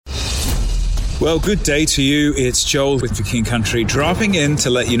Well, good day to you. It's Joel with The King Country, dropping in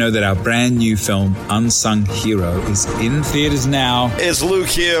to let you know that our brand new film, Unsung Hero, is in theaters now. It's Luke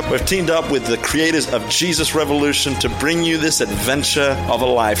here. We've teamed up with the creators of Jesus Revolution to bring you this adventure of a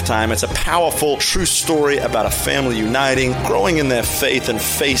lifetime. It's a powerful, true story about a family uniting, growing in their faith, and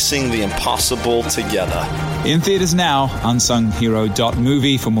facing the impossible together. In theaters now,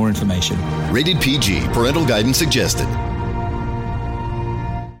 unsunghero.movie for more information. Rated PG. Parental guidance suggested.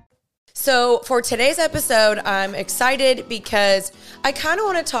 So for today's episode, I'm excited because I kind of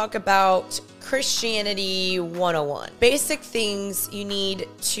want to talk about Christianity 101. Basic things you need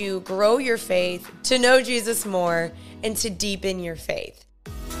to grow your faith, to know Jesus more, and to deepen your faith.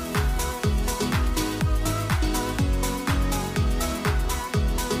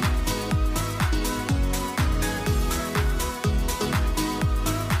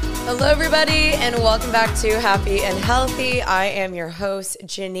 Hello, everybody, and welcome back to Happy and Healthy. I am your host,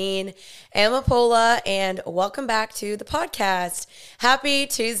 Janine Amapola, and welcome back to the podcast. Happy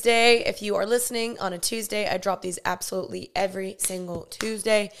Tuesday. If you are listening on a Tuesday, I drop these absolutely every single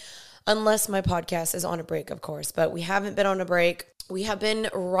Tuesday, unless my podcast is on a break, of course, but we haven't been on a break. We have been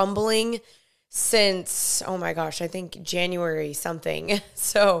rumbling since, oh my gosh, I think January something.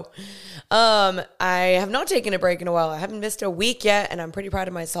 So I have not taken a break in a while. I haven't missed a week yet, and I'm pretty proud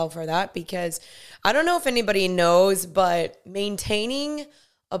of myself for that because I don't know if anybody knows, but maintaining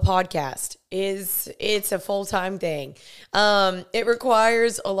a podcast it's a full-time thing. It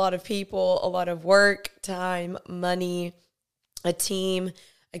requires a lot of people, a lot of work, time, money, a team.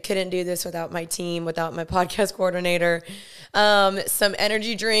 I couldn't do this without my team, without my podcast coordinator. Some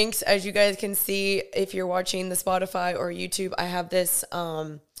energy drinks, as you guys can see, if you're watching the Spotify or YouTube, I have this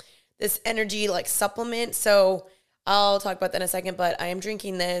this energy like supplement. So I'll talk about that in a second, but I am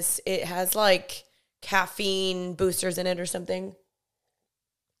drinking this. It has like caffeine boosters in it or something.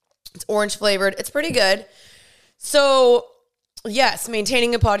 It's orange flavored. It's pretty good. So yes,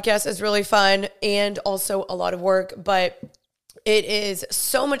 maintaining a podcast is really fun and also a lot of work, but it is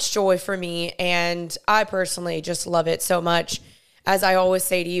so much joy for me, and I personally just love it so much, as I always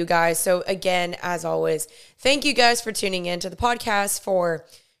say to you guys. So again, as always, thank you guys for tuning in to the podcast, for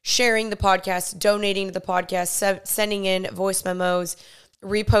sharing the podcast, donating to the podcast, sending in voice memos,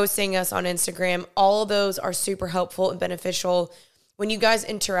 reposting us on Instagram. All of those are super helpful and beneficial. When you guys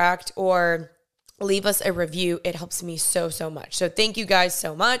interact or leave us a review, it helps me so much. So thank you guys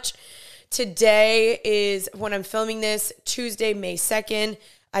so much. Today is, when I'm filming this, Tuesday, May 2nd.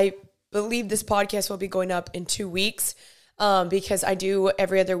 I believe this podcast will be going up in 2 weeks because I do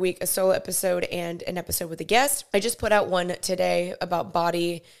every other week a solo episode and an episode with a guest. I just put out one today about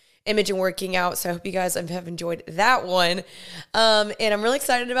body image and working out, so I hope you guys have enjoyed that one. And I'm really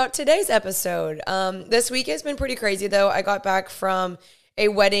excited about today's episode. This week has been pretty crazy, though. I got back from a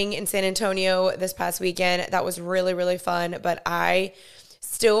wedding in San Antonio this past weekend. That was really fun, but I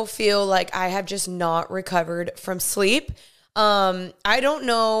still feel like I have just not recovered from sleep. I don't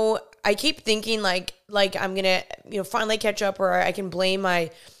know. I keep thinking like I'm going to, finally catch up, or I can blame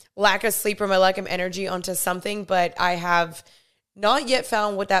my lack of sleep or my lack of energy onto something, but I have not yet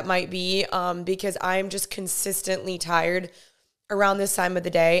found what that might be, because I'm just consistently tired around this time of the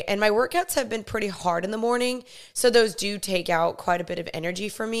day. And my workouts have been pretty hard in the morning, so those do take out quite a bit of energy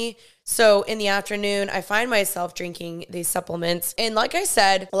for me. So in the afternoon, I find myself drinking these supplements. And like I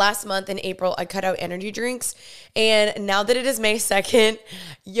said, last month in April, I cut out energy drinks. And now that it is May 2nd,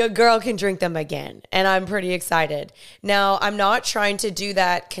 your girl can drink them again. And I'm pretty excited. Now, I'm not trying to do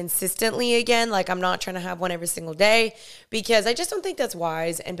that consistently again. Like, I'm not trying to have one every single day, because I just don't think that's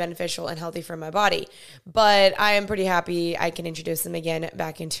wise and beneficial and healthy for my body. But I am pretty happy I can introduce them again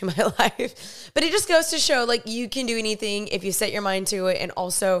back into my life. But it just goes to show, like, you can do anything if you set your mind to it. And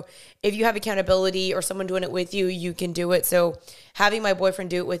also, if you have accountability or someone doing it with you, you can do it. So having my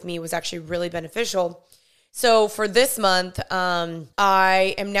boyfriend do it with me was actually really beneficial. So for this month,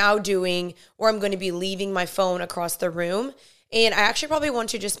 I am now doing, or I'm going to be leaving my phone across the room. And I actually probably want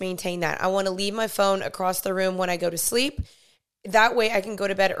to just maintain that. I want to leave my phone across the room when I go to sleep. That way I can go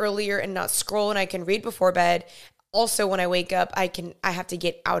to bed earlier and not scroll, and I can read before bed. Also, when I wake up, I have to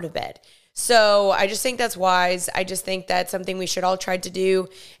get out of bed. So I just think that's wise. I just think that's something we should all try to do.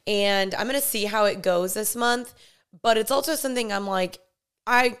 And I'm going to see how it goes this month. But it's also something I'm like,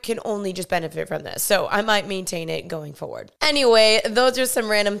 I can only just benefit from this. So I might maintain it going forward. Anyway, those are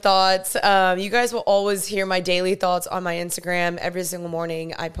some random thoughts. You guys will always hear my daily thoughts on my Instagram. Every single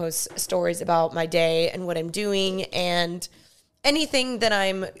morning, I post stories about my day and what I'm doing and anything that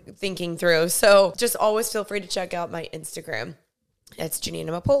I'm thinking through. So just always feel free to check out my Instagram. It's Janine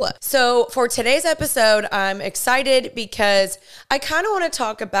Amapola. So for today's episode, I'm excited because I kind of want to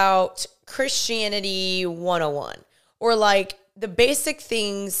talk about Christianity 101, or like the basic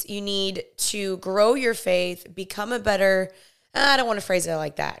things you need to grow your faith, become a better, I don't want to phrase it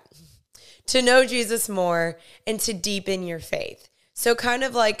like that, to know Jesus more and to deepen your faith. So kind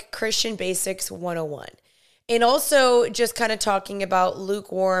of like Christian Basics 101. And also just kind of talking about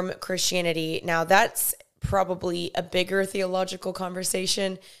lukewarm Christianity. Now that's probably a bigger theological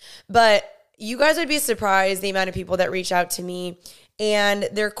conversation, but you guys would be surprised the amount of people that reach out to me and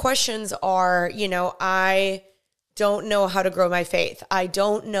their questions are, I don't know how to grow my faith. I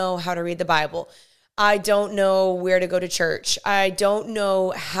don't know how to read the Bible. I don't know where to go to church. I don't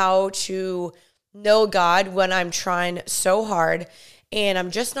know how to know God when I'm trying so hard and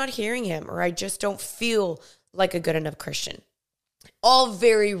I'm just not hearing him, or I just don't feel like a good enough Christian. All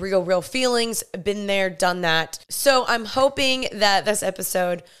very real feelings, been there, done that. So I'm hoping that this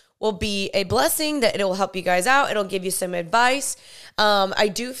episode will be a blessing, that it'll help you guys out. It'll give you some advice. I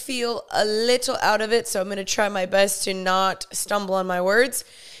do feel a little out of it, so I'm going to try my best to not stumble on my words.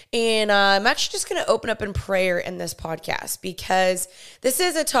 And I'm actually just going to open up in prayer in this podcast because this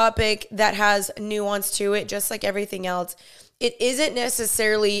is a topic that has nuance to it, just like everything else. It isn't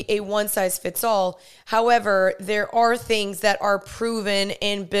necessarily a one-size-fits-all. However, there are things that are proven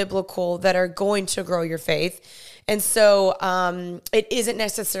and biblical that are going to grow your faith. And so it isn't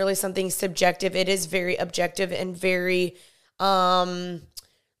necessarily something subjective. It is very objective and very,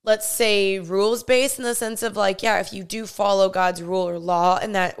 let's say, rules-based in the sense of like, yeah, if you do follow God's rule or law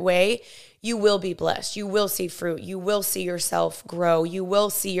in that way, you will be blessed. You will see fruit. You will see yourself grow. You will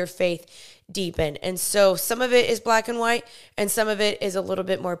see your faith deepen. And so some of it is black and white and some of it is a little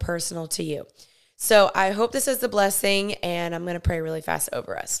bit more personal to you. So I hope this is the blessing, and I'm going to pray really fast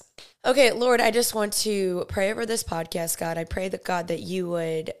over us. Okay, Lord, I just want to pray over this podcast, God. I pray that, God, that you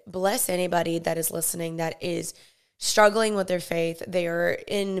would bless anybody that is listening that is struggling with their faith. They are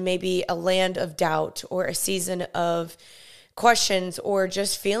in maybe a land of doubt or a season of questions, or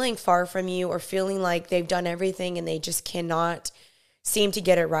just feeling far from you, or feeling like they've done everything and they just cannot seem to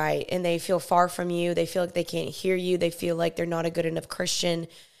get it right, and they feel far from you. They feel like they can't hear you. They feel like they're not a good enough Christian.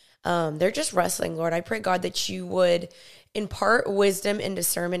 They're just wrestling, Lord. I pray, God, that you would impart wisdom and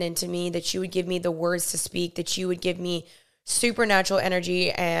discernment into me, that you would give me the words to speak, that you would give me supernatural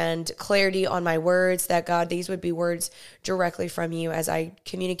energy and clarity on my words, that, God, these would be words directly from you as I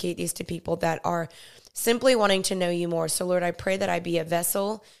communicate these to people that are simply wanting to know you more. So, Lord, I pray that I be a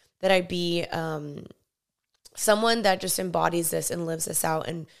vessel, that I be someone that just embodies this and lives this out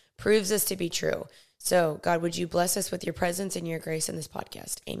and proves this to be true. So, God, would you bless us with your presence and your grace in this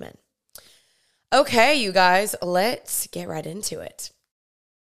podcast? Amen. Okay, you guys, let's get right into it.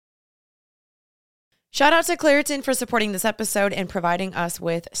 Shout out to Claritin for supporting this episode and providing us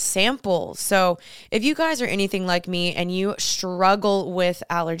with samples. So if you guys are anything like me and you struggle with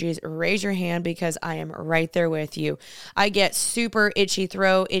allergies, raise your hand because I am right there with you. I get super itchy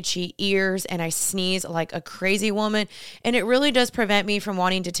throat, itchy ears, and I sneeze like a crazy woman. And it really does prevent me from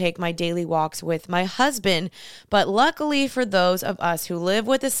wanting to take my daily walks with my husband. But luckily for those of us who live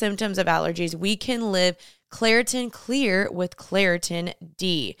with the symptoms of allergies, we can live Claritin Clear with Claritin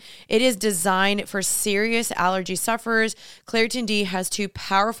D. It is designed for serious allergy sufferers. Claritin D has 2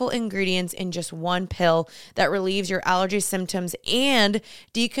 powerful ingredients in just one pill that relieves your allergy symptoms and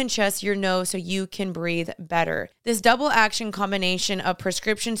decongests your nose so you can breathe better. This double action combination of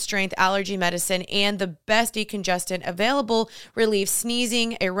prescription strength allergy medicine and the best decongestant available relieves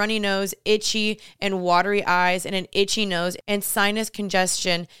sneezing, a runny nose, itchy and watery eyes, and an itchy nose, and sinus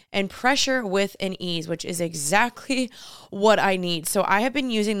congestion and pressure with an ease, which is exactly what I need. So I have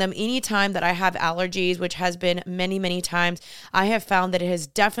been using them anytime that I have allergies, which has been many, many times. I have found that it has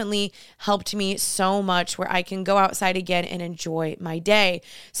definitely helped me so much where I can go outside again and enjoy my day.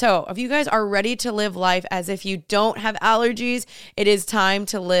 So if you guys are ready to live life as if you don't have allergies, it is time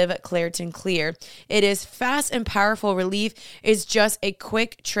to live Claritin Clear. It is fast and powerful relief. It's just a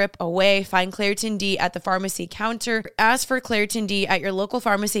quick trip away. Find Claritin D at the pharmacy counter. Ask for Claritin D at your local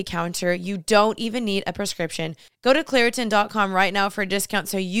pharmacy counter. You don't even need a prescription. Go to Claritin.com right now for a discount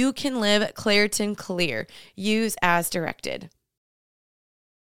so you can live Claritin Clear. Use as directed.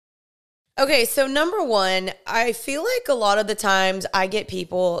 Okay, so number one, I feel like a lot of the times I get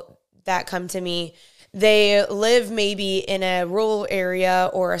people that come to me, they live maybe in a rural area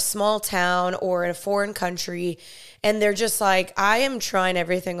or a small town or in a foreign country, and they're just like, I am trying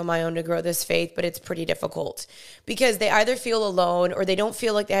everything on my own to grow this faith, but it's pretty difficult because they either feel alone or they don't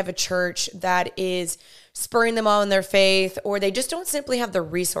feel like they have a church that is spurring them on in their faith, or they just don't simply have the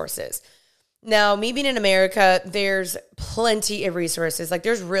resources. Now, me being in America, there's plenty of resources. Like,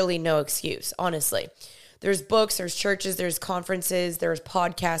 there's really no excuse, honestly. There's books, there's churches, there's conferences, there's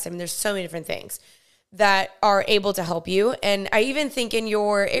podcasts. I mean, there's so many different things that are able to help you. And I even think in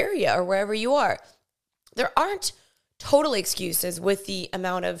your area or wherever you are, there aren't total excuses with the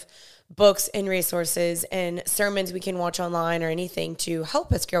amount of books and resources and sermons we can watch online or anything to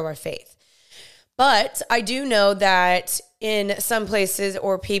help us grow our faith. But I do know that in some places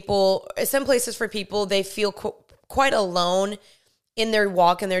for people, they feel quite alone in their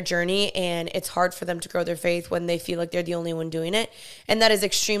walk and their journey, and it's hard for them to grow their faith when they feel like they're the only one doing it. And that is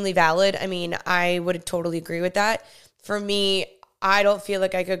extremely valid. I mean, I would totally agree with that. For me, I don't feel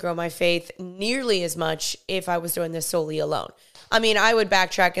like I could grow my faith nearly as much if I was doing this solely alone. I mean, I would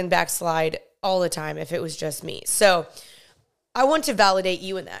backtrack and backslide all the time if it was just me. So I want to validate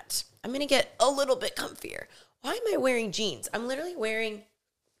you in that. I'm going to get a little bit comfier. Why am I wearing jeans? I'm literally wearing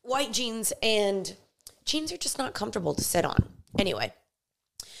white jeans, and jeans are just not comfortable to sit on. Anyway,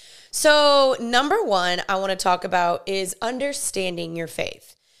 so number one I want to talk about is understanding your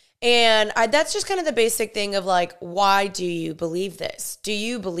faith. And that's just kind of the basic thing of like, why do you believe this? Do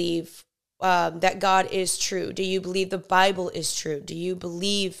you believe that God is true? Do you believe the Bible is true? Do you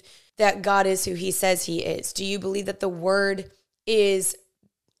believe that God is who he says he is? Do you believe that the word is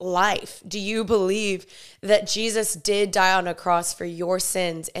life? Do you believe that Jesus did die on a cross for your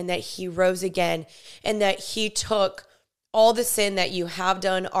sins and that he rose again and that he took all the sin that you have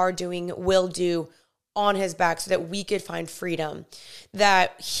done, are doing, will do on his back so that we could find freedom,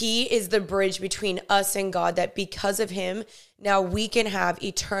 that he is the bridge between us and God, that because of him, now we can have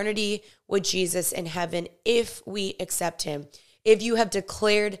eternity with Jesus in heaven if we accept him. If you have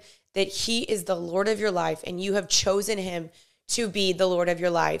declared that he is the Lord of your life and you have chosen him to be the Lord of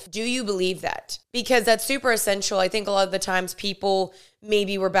your life, do you believe that? Because that's super essential. I think a lot of the times people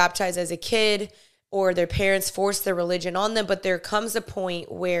maybe were baptized as a kid, or their parents forced their religion on them, but there comes a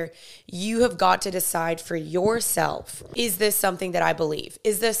point where you have got to decide for yourself, is this something that I believe?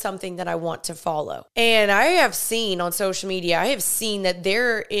 Is this something that I want to follow? And I have seen on social media, I have seen that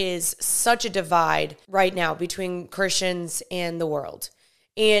there is such a divide right now between Christians and the world.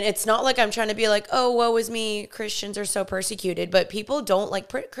 And it's not like I'm trying to be like, oh, woe is me, Christians are so persecuted, but people don't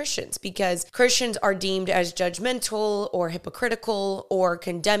like Christians because Christians are deemed as judgmental or hypocritical or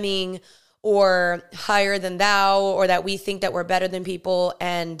condemning or higher than thou, or that we think that we're better than people.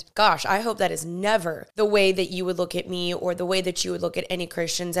 And gosh, I hope that is never the way that you would look at me or the way that you would look at any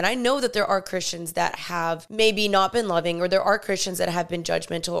Christians. And I know that there are Christians that have maybe not been loving, or there are Christians that have been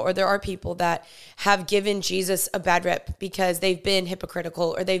judgmental, or there are people that have given Jesus a bad rep because they've been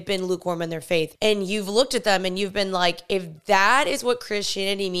hypocritical or they've been lukewarm in their faith. And you've looked at them and you've been like, if that is what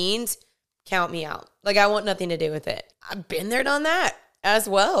Christianity means, count me out. Like, I want nothing to do with it. I've been there, done that as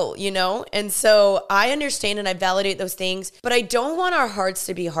well, you know? And so I understand and I validate those things, but I don't want our hearts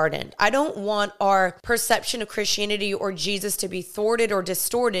to be hardened. I don't want our perception of Christianity or Jesus to be thwarted or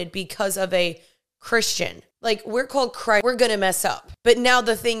distorted because of a Christian. Like, we're called Christ, we're gonna mess up. But now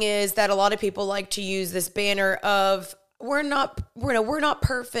the thing is that a lot of people like to use this banner of we're not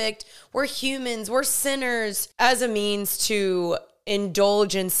perfect, we're humans, we're sinners, as a means to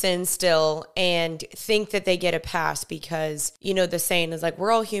indulge in sin still and think that they get a pass because, you know, the saying is like,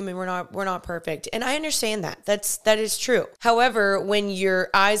 we're all human, we're not perfect. And I understand that. That is true. However, when your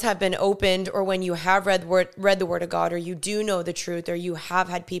eyes have been opened, or when you have read the word of God, or you do know the truth, or you have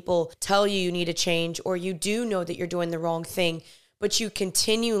had people tell you need to change, or you do know that you're doing the wrong thing, but you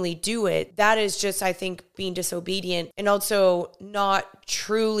continually do it, that is just, I think, being disobedient and also not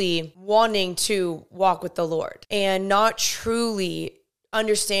truly wanting to walk with the Lord and not truly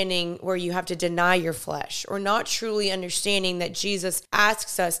understanding where you have to deny your flesh, or not truly understanding that Jesus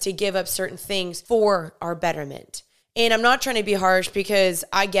asks us to give up certain things for our betterment. And I'm not trying to be harsh because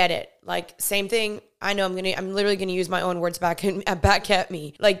I get it. Like, same thing. I know I'm literally going to use my own words back at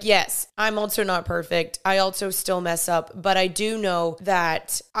me. Like, yes, I'm also not perfect. I also still mess up, but I do know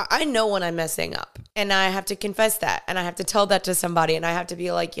that I know when I'm messing up, and I have to confess that, and I have to tell that to somebody, and I have to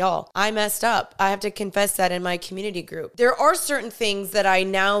be like, y'all, I messed up. I have to confess that in my community group. There are certain things that I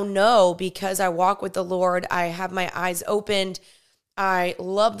now know because I walk with the Lord. I have my eyes opened. I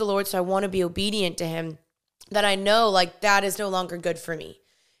love the Lord, so I want to be obedient to him, that I know like that is no longer good for me.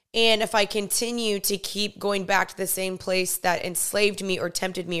 And if I continue to keep going back to the same place that enslaved me or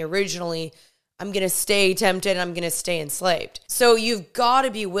tempted me originally, I'm going to stay tempted and I'm going to stay enslaved. So you've got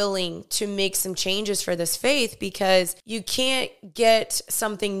to be willing to make some changes for this faith, because you can't get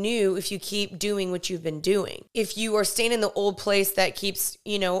something new if you keep doing what you've been doing. If you are staying in the old place that keeps,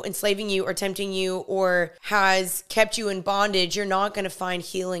 enslaving you or tempting you or has kept you in bondage, you're not going to find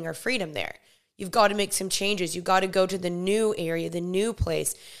healing or freedom there. You've got to make some changes. You've got to go to the new area, the new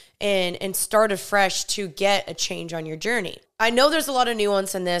place, and start afresh to get a change on your journey. I know there's a lot of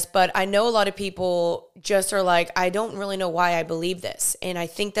nuance in this, but I know a lot of people just are like, I don't really know why I believe this. And I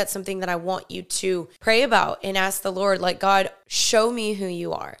think that's something that I want you to pray about and ask the Lord, like, God, show me who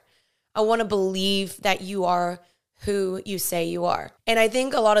you are. I want to believe that you are who you say you are. And I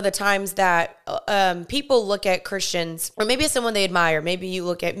think a lot of the times that people look at Christians, or maybe it's someone they admire. Maybe you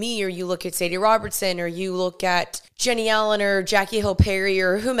look at me, or you look at Sadie Robertson, or you look at Jenny Allen or Jackie Hill Perry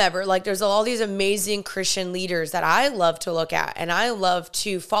or whomever. Like, there's all these amazing Christian leaders that I love to look at, and I love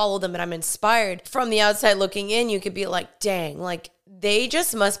to follow them, and I'm inspired. From the outside looking in, you could be like, dang, like, they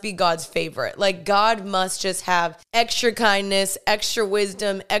just must be God's favorite. Like, God must just have extra kindness, extra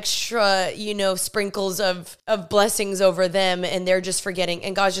wisdom, extra, sprinkles of blessings over them. And they're just forgetting,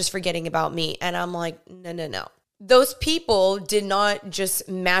 and God's just forgetting about me. And I'm like, no. Those people did not just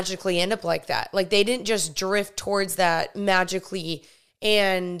magically end up like that. Like, they didn't just drift towards that magically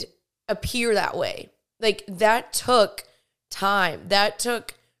and appear that way. Like, that took time. That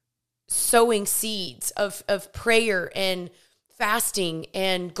took sowing seeds of prayer and fasting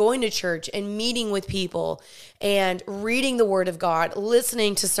and going to church and meeting with people and reading the Word of God,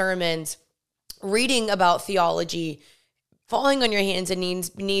 listening to sermons, reading about theology, falling on your hands and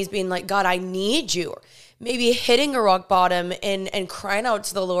knees being like, God, I need you. Maybe hitting a rock bottom and crying out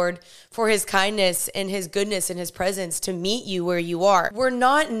to the Lord for his kindness and his goodness and his presence to meet you where you are. We're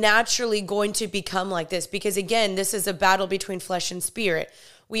not naturally going to become like this because, again, this is a battle between flesh and spirit.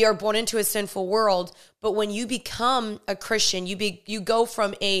 We are born into a sinful world, but when you become a Christian, you go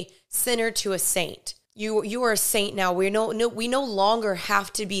from a sinner to a saint. You are a saint now. We no longer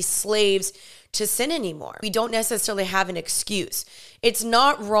have to be slaves to sin anymore. We don't necessarily have an excuse. It's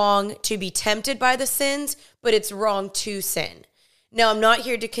not wrong to be tempted by the sins, but it's wrong to sin. Now, I'm not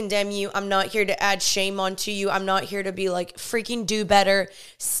here to condemn you. I'm not here to add shame onto you. I'm not here to be like, freaking do better,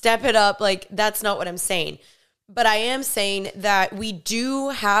 step it up. Like, that's not what I'm saying. But I am saying that we do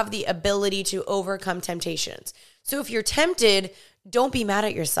have the ability to overcome temptations. So if you're tempted, don't be mad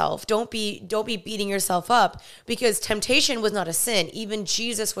at yourself. Don't be beating yourself up, because temptation was not a sin. Even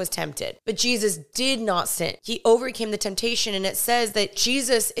Jesus was tempted, but Jesus did not sin. He overcame the temptation, and it says that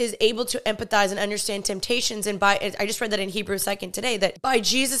Jesus is able to empathize and understand temptations. And I just read that in Hebrews 2 today, that by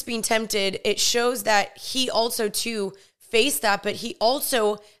Jesus being tempted, it shows that he also too faced that, but he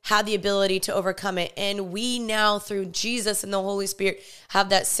also had the ability to overcome it. And we now, through Jesus and the Holy Spirit, have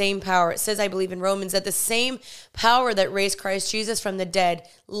that same power. It says, I believe in Romans, that the same power that raised Christ Jesus from the dead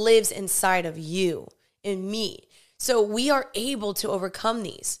lives inside of you and me. So we are able to overcome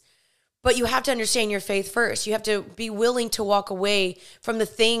these. But you have to understand your faith first. You have to be willing to walk away from the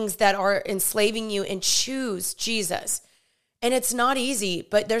things that are enslaving you and choose Jesus. And it's not easy,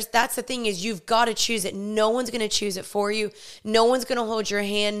 but that's the thing, is you've got to choose it. No one's going to choose it for you. No one's going to hold your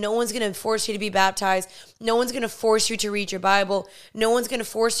hand. No one's going to force you to be baptized. No one's going to force you to read your Bible. No one's going to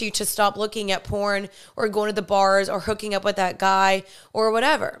force you to stop looking at porn or going to the bars or hooking up with that guy or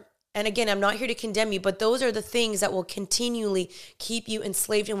whatever. And again, I'm not here to condemn you, but those are the things that will continually keep you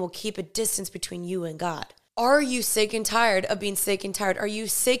enslaved and will keep a distance between you and God. Are you sick and tired of being sick and tired? Are you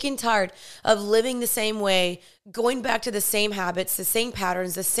sick and tired of living the same way, going back to the same habits, the same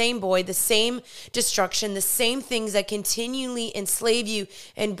patterns, the same boy, the same destruction, the same things that continually enslave you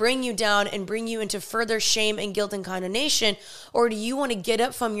and bring you down and bring you into further shame and guilt and condemnation? Or do you want to get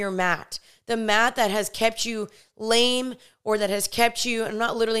up from your mat, the mat that has kept you lame, or that has kept you, I'm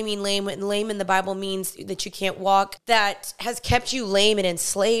not literally mean lame, when lame in the Bible means that you can't walk, that has kept you lame and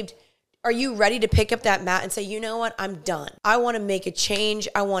enslaved? Are you ready to pick up that mat and say, you know what, I'm done. I want to make a change.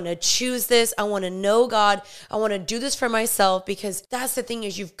 I want to choose this. I want to know God. I want to do this for myself, because that's the thing,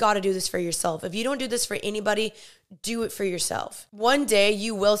 is you've got to do this for yourself. If you don't do this for anybody, do it for yourself. One day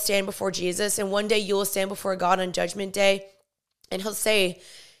you will stand before Jesus, and one day you will stand before God on Judgment Day, and he'll say,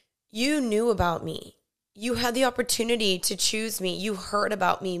 you knew about me. You had the opportunity to choose me. You heard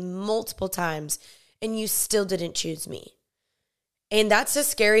about me multiple times, and you still didn't choose me. And that's a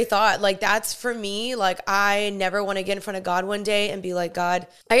scary thought. Like, that's, for me, like, I never want to get in front of God one day and be like, God,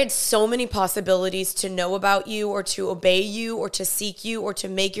 I had so many possibilities to know about you, or to obey you, or to seek you, or to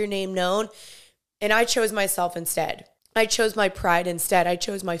make your name known. And I chose myself instead. I chose my pride instead. I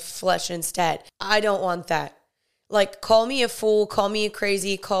chose my flesh instead. I don't want that. Like, call me a fool, call me a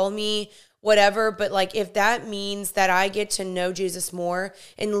crazy, call me whatever, but like, if that means that I get to know Jesus more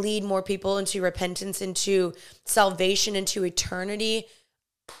and lead more people into repentance, into salvation, into eternity,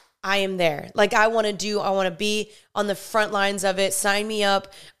 I am there. Like, I want to be on the front lines of it. Sign me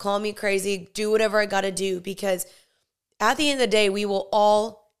up, call me crazy, do whatever I got to do, because at the end of the day, we will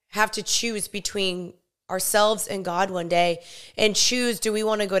all have to choose between ourselves and God one day and choose, do we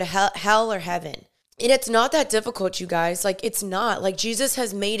want to go to hell or heaven? And it's not that difficult, you guys. Like, it's not. Like, Jesus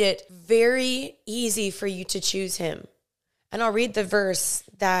has made it very easy for you to choose him. And I'll read the verse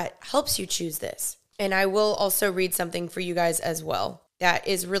that helps you choose this. And I will also read something for you guys as well that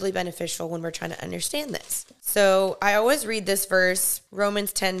is really beneficial when we're trying to understand this. So I always read this verse,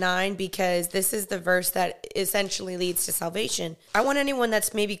 Romans 10:9, because this is the verse that essentially leads to salvation. I want anyone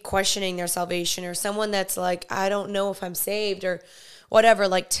that's maybe questioning their salvation, or someone that's like, I don't know if I'm saved or whatever,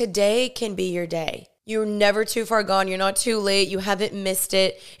 like, today can be your day. You're never too far gone. You're not too late. You haven't missed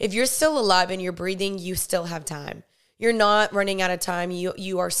it. If you're still alive and you're breathing, you still have time. You're not running out of time.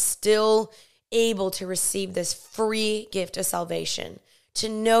 You are still able to receive this free gift of salvation, to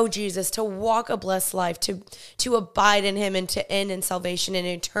know Jesus, to walk a blessed life, to abide in him, and to end in salvation and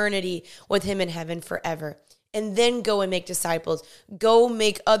eternity with him in heaven forever. And then go and make disciples. Go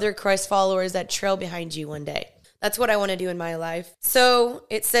make other Christ followers that trail behind you one day. That's what I want to do in my life. So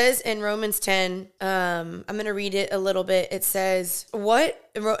it says in Romans 10, I'm going to read it a little bit. It says,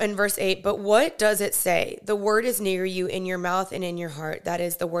 in verse 8, but what does it say? The word is near you, in your mouth and in your heart. That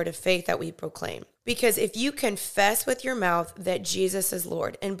is the word of faith that we proclaim. Because if you confess with your mouth that Jesus is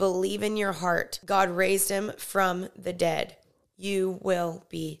Lord and believe in your heart God raised him from the dead, you will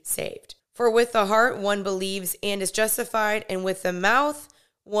be saved. For with the heart one believes and is justified, and with the mouth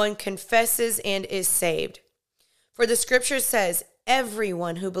one confesses and is saved. For the scripture says,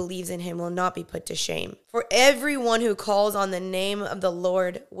 everyone who believes in him will not be put to shame. For everyone who calls on the name of the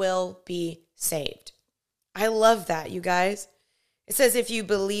Lord will be saved. I love that, you guys. It says, if you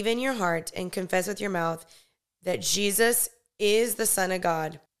believe in your heart and confess with your mouth that Jesus is the Son of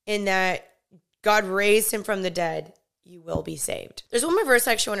God and that God raised him from the dead, you will be saved. There's one more verse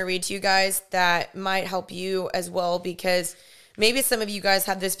I actually want to read to you guys that might help you as well, because maybe some of you guys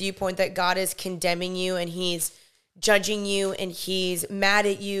have this viewpoint that God is condemning you and he's judging you and he's mad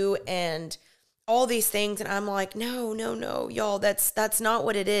at you and all these things. And I'm like, no, y'all, that's not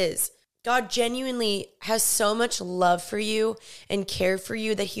what it is. God genuinely has so much love for you and care for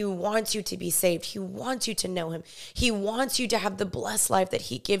you that he wants you to be saved. He wants you to know him. He wants you to have the blessed life that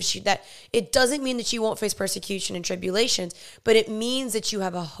he gives you. That it doesn't mean that you won't face persecution and tribulations, but it means that you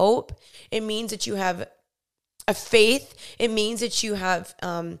have a hope. It means that you have a faith. It means that you have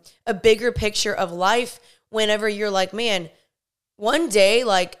a bigger picture of life. Whenever you're like, man, one day,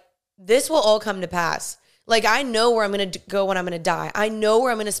 like, this will all come to pass. Like, I know where I'm going to go when I'm going to die. I know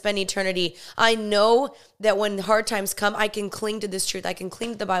where I'm going to spend eternity. I know that when hard times come, I can cling to this truth. I can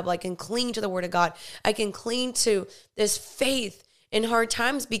cling to the Bible. I can cling to the word of God. I can cling to this faith in hard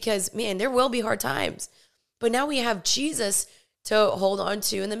times, because, man, there will be hard times. But now we have Jesus to hold on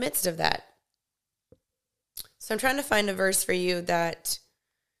to in the midst of that. So I'm trying to find a verse for you that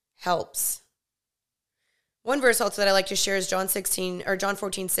helps. One verse also that I like to share is John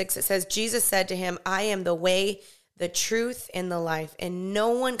 14:6. It says, Jesus said to him, I am the way, the truth, and the life, and no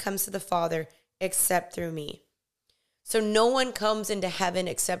one comes to the Father except through me. So no one comes into heaven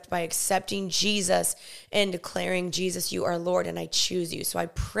except by accepting Jesus and declaring, Jesus, you are Lord, and I choose you. So I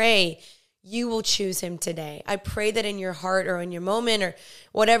pray you will choose him today. I pray that in your heart or in your moment or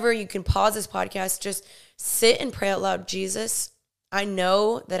whatever, you can pause this podcast, just sit and pray out loud. Jesus, I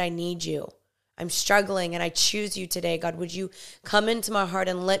know that I need you. I'm struggling and I choose you today. God, would you come into my heart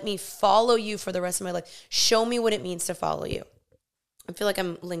and let me follow you for the rest of my life? Show me what it means to follow you. I feel like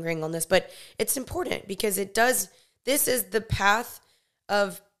I'm lingering on this, but it's important because this is the path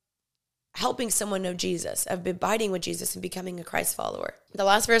of helping someone know Jesus, of abiding with Jesus and becoming a Christ follower. The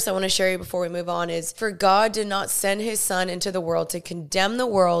last verse I want to share you before we move on is, for God did not send his son into the world to condemn the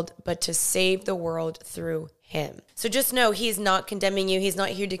world, but to save the world through him. So just know he's not condemning you. He's not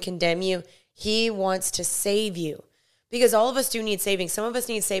here to condemn you. He wants to save you, because all of us do need saving. Some of us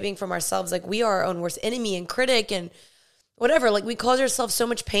need saving from ourselves. Like, we are our own worst enemy and critic and whatever. Like, we cause ourselves so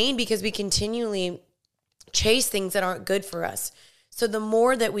much pain because we continually chase things that aren't good for us. So the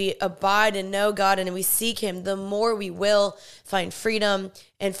more that we abide and know God and we seek him, the more we will find freedom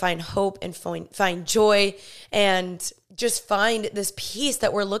and find hope and find joy and just find this peace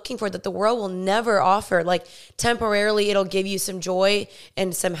that we're looking for, that the world will never offer. Like, temporarily it'll give you some joy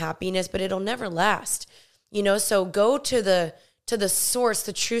and some happiness, but it'll never last. So go to the source,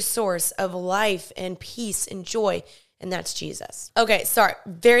 the true source of life and peace and joy, and that's Jesus. Okay, sorry,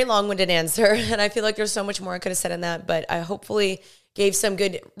 very long-winded answer, and I feel like there's so much more I could have said in that, but I hopefully gave some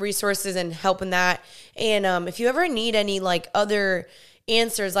good resources and help in that. And if you ever need any other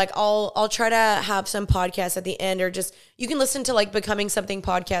answers, I'll try to have some podcasts at the end, or just you can listen to Becoming Something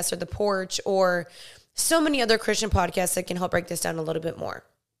podcast or The Porch or so many other Christian podcasts that can help break this down a little bit more.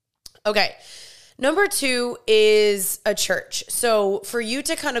 Okay. Number 2 is a church. So for you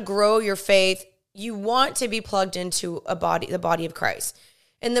to kind of grow your faith, you want to be plugged into the body of Christ.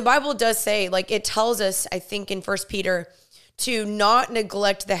 And the Bible does say, like it tells us, I think in 1 Peter, to not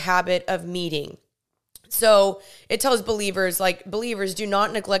neglect the habit of meeting. So it tells believers do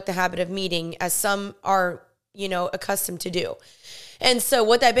not neglect the habit of meeting as some are, accustomed to do. And so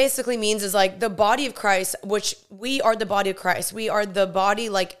what that basically means is like the body of Christ, which we are the body of Christ. We are the body,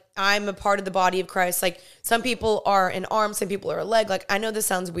 like I'm a part of the body of Christ. Like some people are an arm, some people are a leg. Like I know this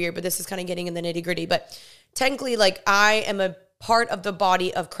sounds weird, but this is kind of getting in the nitty gritty. But technically, like I am a part of the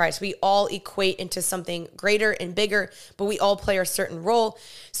body of Christ. We all equate into something greater and bigger, but we all play a certain role.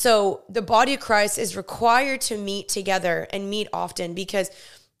 So the body of Christ is required to meet together and meet often, because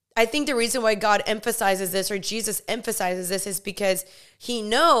I think the reason why God emphasizes this, or Jesus emphasizes this, is because he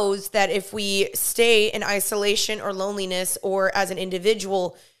knows that if we stay in isolation or loneliness, or as an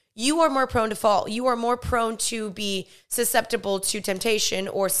individual, you are more prone to fall. You are more prone to be susceptible to temptation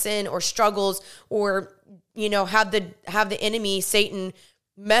or sin or struggles, or have the enemy, Satan,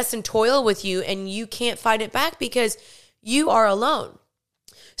 mess and toil with you, and you can't fight it back because you are alone.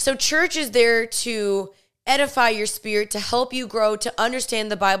 So church is there to edify your spirit, to help you grow, to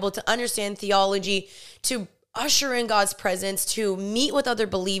understand the Bible, to understand theology, to usher in God's presence, to meet with other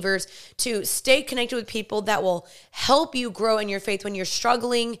believers, to stay connected with people that will help you grow in your faith when you're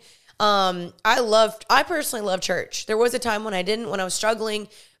struggling. I personally love church. There was a time when I didn't, when I was struggling,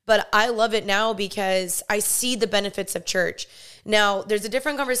 but I love it now because I see the benefits of church. Now, there's a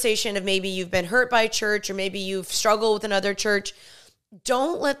different conversation of maybe you've been hurt by church, or maybe you've struggled with another church.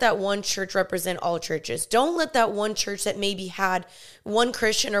 Don't let that one church represent all churches. Don't let that one church that maybe had one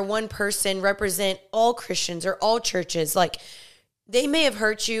Christian or one person represent all Christians or all churches. Like, they may have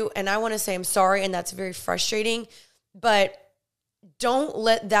hurt you, and I want to say I'm sorry, and that's very frustrating, but don't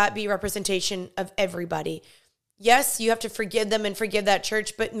let that be representation of everybody. Yes, you have to forgive them and forgive that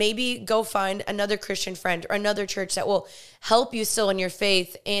church, but maybe go find another Christian friend or another church that will help you still in your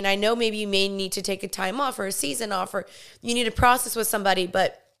faith. And I know maybe you may need to take a time off or a season off, or you need to process with somebody,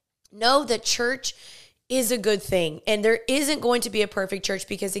 but know that church is a good thing. And there isn't going to be a perfect church,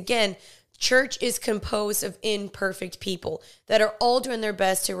 because again, church is composed of imperfect people that are all doing their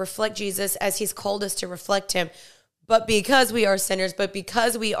best to reflect Jesus as he's called us to reflect him. But because we are sinners, but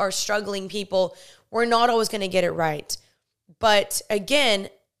because we are struggling people, we're not always going to get it right. But again,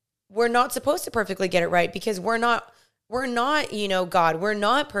 we're not supposed to perfectly get it right, because we're not, God. We're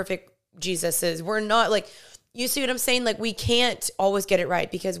not perfect Jesuses. We're not, like, you see what I'm saying? Like, we can't always get it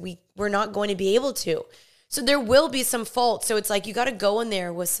right because we're not going to be able to. So there will be some faults. So it's like, you got to go in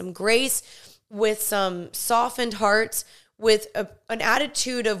there with some grace, with some softened hearts, with an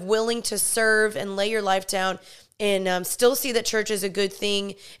attitude of willing to serve and lay your life down, and still see that church is a good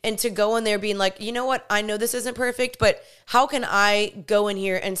thing, and to go in there being like, you know what, I know this isn't perfect, but how can I go in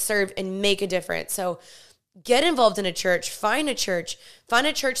here and serve and make a difference? So get involved in a church, find a church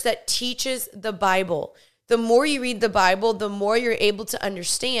that teaches the Bible. The more you read the Bible, the more you're able to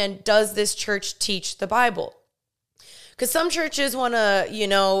understand, does this church teach the Bible? Because some churches want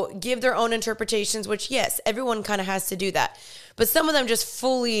to, give their own interpretations, which, yes, everyone kind of has to do that. But some of them just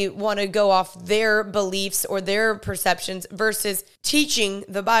fully want to go off their beliefs or their perceptions versus teaching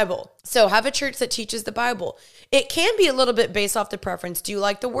the Bible. So have a church that teaches the Bible. It can be a little bit based off the preference. Do you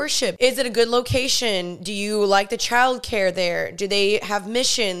like the worship? Is it a good location? Do you like the childcare there? Do they have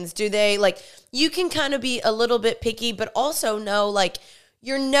missions? You can kind of be a little bit picky, but also know,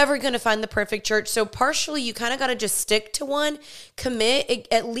 you're never going to find the perfect church. So partially, you kind of got to just stick to one, commit,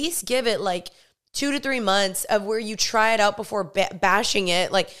 at least give it 2 to 3 months of where you try it out before bashing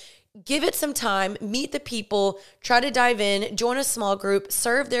it. Give it some time, meet the people, try to dive in, join a small group,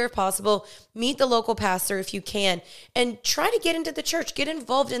 serve there if possible, meet the local pastor if you can, and try to get into the church, get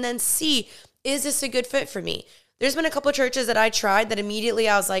involved, and then see, is this a good fit for me? There's been a couple of churches that I tried that immediately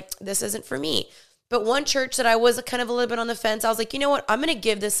I was like, this isn't for me. But one church that I was kind of a little bit on the fence, I was like, you know what? I'm going to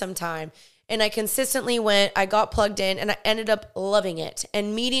give this some time. And I consistently went, I got plugged in, and I ended up loving it.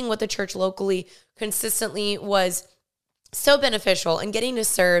 And meeting with the church locally consistently was so beneficial, and getting to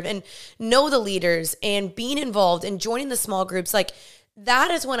serve and know the leaders and being involved and joining the small groups.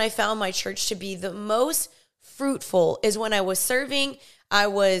 That is when I found my church to be the most fruitful, is when I was serving. I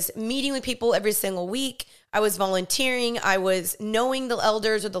was meeting with people every single week. I was volunteering. I was knowing the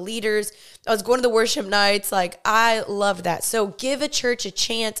elders or the leaders. I was going to the worship nights. I loved that. So give a church a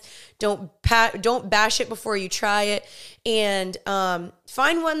chance. Don't bash it before you try it. And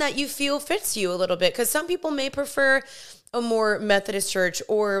find one that you feel fits you a little bit. Because some people may prefer a more Methodist church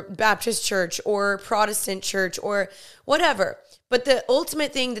or Baptist church or Protestant church or whatever. But the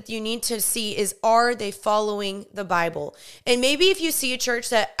ultimate thing that you need to see is, are they following the Bible? And maybe if you see a church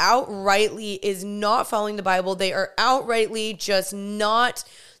that outrightly is not following the Bible, they are outrightly just not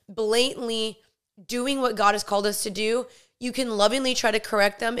blatantly doing what God has called us to do, you can lovingly try to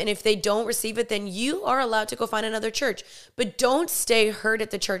correct them. And if they don't receive it, then you are allowed to go find another church. But don't stay hurt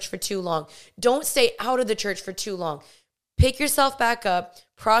at the church for too long. Don't stay out of the church for too long. Pick yourself back up,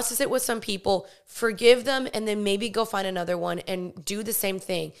 process it with some people, forgive them, and then maybe go find another one and do the same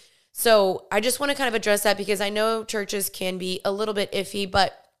thing. So I just want to kind of address that because I know churches can be a little bit iffy,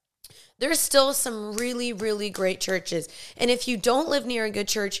 but there's still some really, really great churches. And if you don't live near a good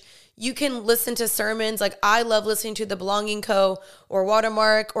church, you can listen to sermons. Like I love listening to the Belonging Co. or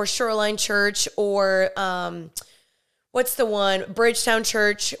Watermark or Shoreline Church or what's the one? Bridgetown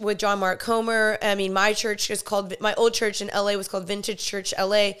Church with John Mark Comer. I mean, my old church in LA was called Vintage Church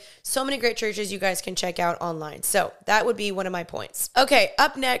LA. So many great churches you guys can check out online. So that would be one of my points. Okay,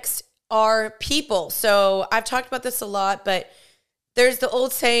 up next are people. So I've talked about this a lot, but there's the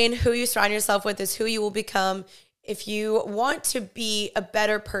old saying, who you surround yourself with is who you will become. If you want to be a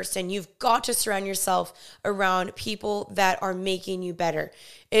better person, you've got to surround yourself around people that are making you better.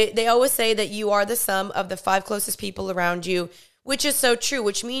 They always say that you are the sum of the 5 closest people around you, which is so true,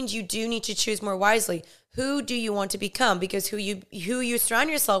 which means you do need to choose more wisely. Who do you want to become? Because who you surround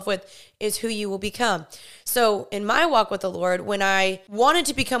yourself with is who you will become. So in my walk with the Lord, when I wanted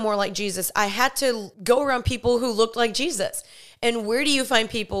to become more like Jesus, I had to go around people who looked like Jesus. And where do you find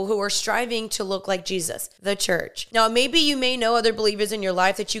people who are striving to look like Jesus? The church. Now, maybe you may know other believers in your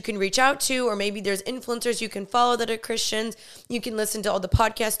life that you can reach out to, or maybe there's influencers you can follow that are Christians. You can listen to all the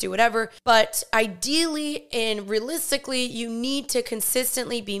podcasts, do whatever. But ideally and realistically, you need to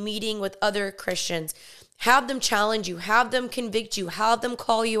consistently be meeting with other Christians. Have them challenge you, have them convict you, have them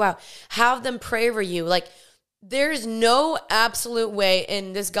call you out, have them pray over you. Like, there's no absolute way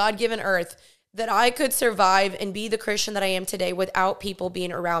in this God-given earth that I could survive and be the Christian that I am today without people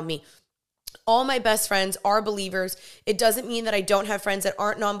being around me. All my best friends are believers. It doesn't mean that I don't have friends that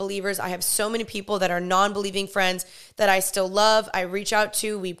aren't non-believers. I have so many people that are non-believing friends that I still love. I reach out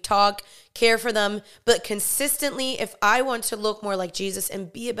to, we talk, care for them. But consistently, if I want to look more like Jesus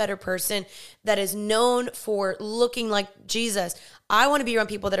and be a better person that is known for looking like Jesus, I want to be around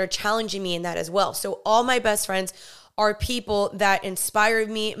people that are challenging me in that as well. So all my best friends are people that inspire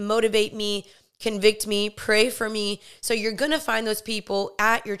me, motivate me, convict me, pray for me. So you're going to find those people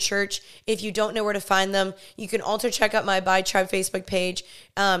at your church. If you don't know where to find them, you can also check out my Abide Tribe Facebook page.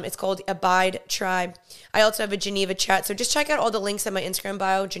 It's called Abide Tribe. I also have a Geneva chat. So just check out all the links in my Instagram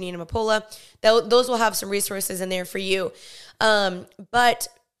bio, Janine Amapola. Those will have some resources in there for you. But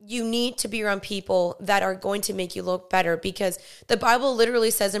you need to be around people that are going to make you look better, because the Bible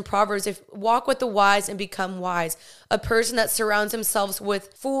literally says in Proverbs, walk with the wise and become wise. A person that surrounds themselves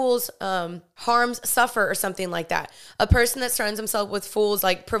with fools harms suffer, or something like that. A person that surrounds himself with fools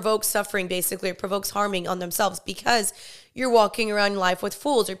like provokes suffering, basically, or provokes harming on themselves, because you're walking around life with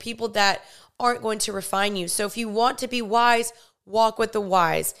fools or people that aren't going to refine you. So if you want to be wise, walk with the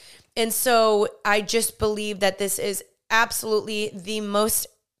wise. And so I just believe that this is absolutely the most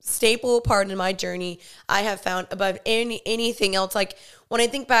staple part in my journey I have found above anything else. Like, when I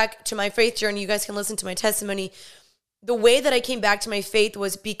think back to my faith journey, you guys can listen to my testimony. The way that I came back to my faith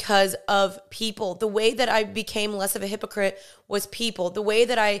was because of people. The way that I became less of a hypocrite was people. The way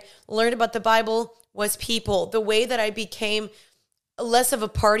that I learned about the Bible was people. The way that I became less of a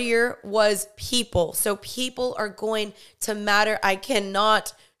partier was people. So people are going to matter. I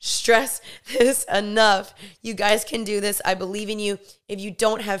cannot stress this enough. You guys can do this. I believe in you. If you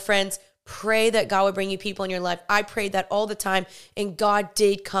don't have friends, pray that God would bring you people in your life. I prayed that all the time, and God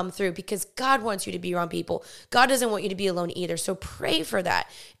did come through, because God wants you to be around people. God doesn't want you to be alone either. So pray for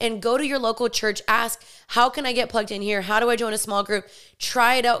that, and go to your local church. Ask, how can I get plugged in here? How do I join a small group?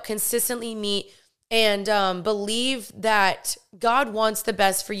 Try it out, consistently meet, and believe that God wants the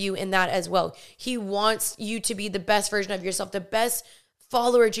best for you in that as well. He wants you to be the best version of yourself, the best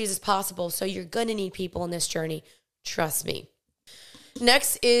follower of Jesus possible. So you're going to need people in this journey. Trust me.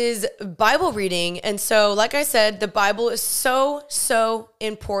 Next is Bible reading. And so, like I said, the Bible is so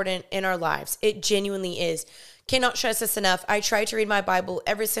important in our lives. It genuinely is. Cannot stress this enough. I try to read my Bible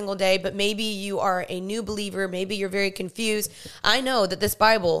every single day, but maybe you are a new believer. Maybe you're very confused. I know that this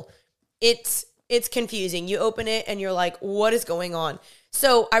Bible, it's confusing. You open it and you're like, what is going on?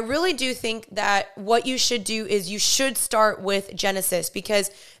 So I really do think that what you should do is you should start with Genesis,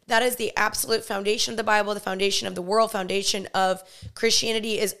 because that is the absolute foundation of the Bible, the foundation of the world, foundation of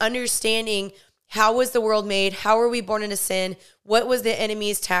Christianity, is understanding How was the world made? How were we born into sin? What was the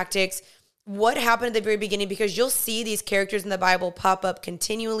enemy's tactics? What happened at the very beginning? Because you'll see these characters in the Bible pop up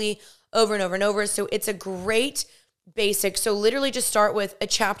continually over and over and over. So it's a great basic. So literally just start with a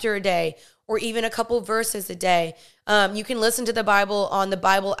chapter a day or even a couple verses a day. You can listen to the Bible on the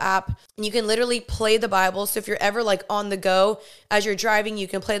Bible app, and you can literally play the Bible. So if you're ever like on the go as you're driving, you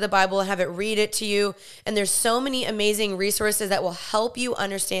can play the Bible and have it read it to you. And there's so many amazing resources that will help you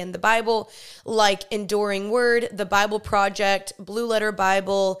understand the Bible, like Enduring Word, the Bible Project, Blue Letter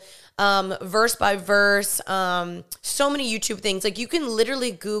Bible, verse by verse, so many YouTube things. Like you can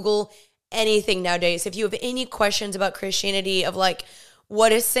literally Google anything nowadays. If you have any questions about Christianity, of like,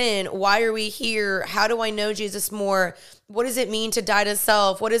 what is sin? Why are we here? How do I know Jesus more? What does it mean to die to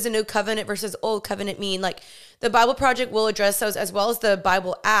self? What does a new covenant versus old covenant mean? Like the Bible Project will address those, as well as the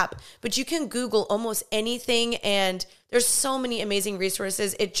Bible app, but you can Google almost anything, and there's so many amazing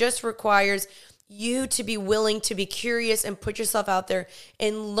resources. It just requires you to be willing to be curious and put yourself out there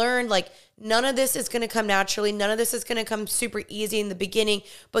and learn. Like none of this is going to come naturally. None of this is going to come super easy in the beginning,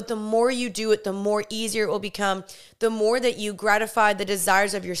 but the more you do it, the more easier it will become. The more that you gratify the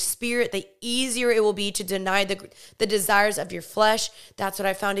desires of your spirit, the easier it will be to deny the desires of your flesh. That's what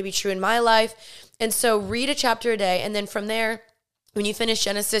I found to be true in my life. And so read a chapter a day. And then from there, when you finish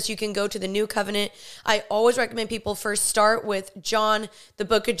Genesis, you can go to the New Covenant. I always recommend people first start with John, the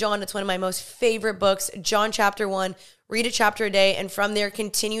book of John. It's one of my most favorite books, John chapter 1. Read a chapter a day, and from there,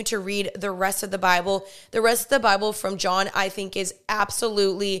 continue to read the rest of the Bible. The rest of the Bible from John, I think, is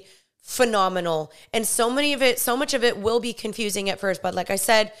absolutely phenomenal. And so much of it will be confusing at first. But like I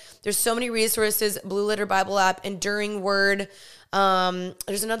said, there's so many resources, Blue Letter Bible app, Enduring Word.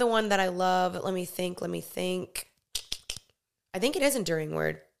 There's another one that I love. Let me think. I think it is Enduring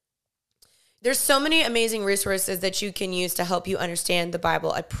Word. There's so many amazing resources that you can use to help you understand the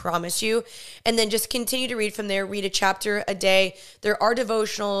Bible, I promise you. And then just continue to read from there. Read a chapter a day. There are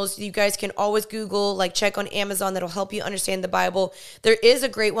devotionals. You guys can always Google, like check on Amazon, that'll help you understand the Bible. There is a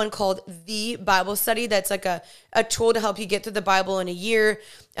great one called The Bible Study that's like a tool to help you get through the Bible in a year.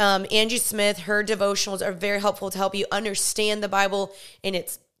 Angie Smith, her devotionals are very helpful to help you understand the Bible in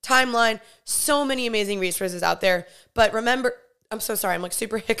its timeline. So many amazing resources out there. But remember, I'm so sorry, I'm like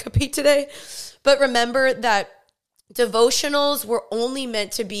super hiccupy today. But remember that devotionals were only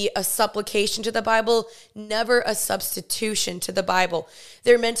meant to be a supplication to the Bible, never a substitution to the Bible.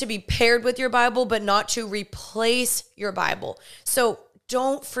 They're meant to be paired with your Bible, but not to replace your Bible. So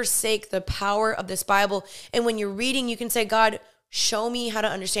don't forsake the power of this Bible. And when you're reading, you can say, God, show me how to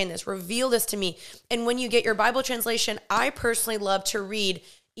understand this. Reveal this to me. And when you get your Bible translation, I personally love to read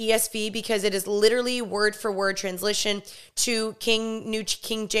ESV because it is literally word for word translation to New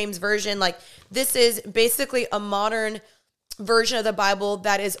King James Version. Like this is basically a modern version of the Bible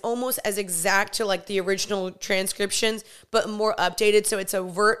that is almost as exact to like the original transcriptions, but more updated. So it's a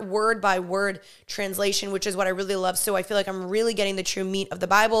word by word translation, which is what I really love. So I feel like I'm really getting the true meat of the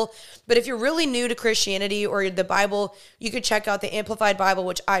Bible. But if you're really new to Christianity or the Bible, you could check out the Amplified Bible,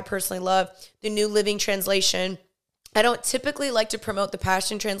 which I personally love, the New Living Translation. I don't typically like to promote the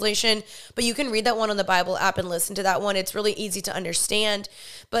Passion Translation, but you can read that one on the Bible app and listen to that one. It's really easy to understand.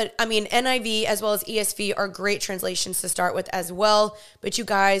 But I mean, NIV as well as ESV are great translations to start with as well. But you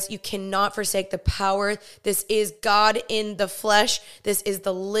guys, you cannot forsake the power. This is God in the flesh. This is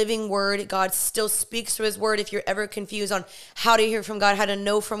the living word. God still speaks through his word. If you're ever confused on how to hear from God, how to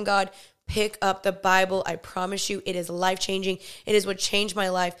know from God, pick up the Bible. I promise you, it is life-changing. It is what changed my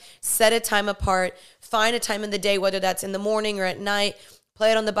life. Set a time apart. Find a time in the day, whether that's in the morning or at night.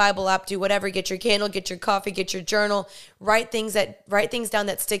 Play it on the Bible app. Do whatever. Get your candle, get your coffee, get your journal. Write things down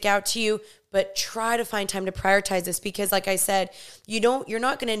that stick out to you. But try to find time to prioritize this because, like I said, you're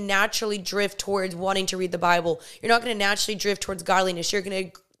not going to naturally drift towards wanting to read the Bible. You're not going to naturally drift towards godliness. You're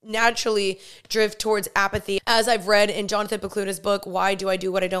going to naturally drift towards apathy. As I've read in Jonathan Pokluda's book, Why Do I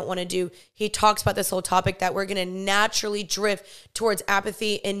Do What I Don't Want to Do? He talks about this whole topic that we're going to naturally drift towards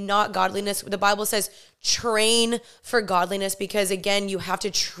apathy and not godliness. The Bible says train for godliness because, again, you have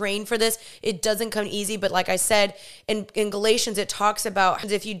to train for this. It doesn't come easy, but like I said, in Galatians, it talks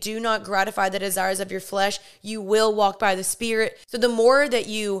about if you do not gratify the desires of your flesh, you will walk by the Spirit. So the more that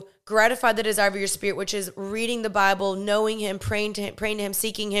you gratify the desire of your spirit, which is reading the Bible, knowing him, praying to him,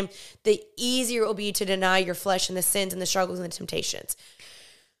 seeking him, the easier it will be to deny your flesh and the sins and the struggles and the temptations.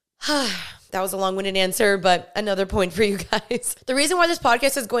 That was a long-winded answer, but another point for you guys. The reason why this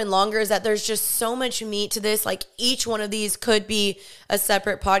podcast is going longer is that there's just so much meat to this. Like each one of these could be a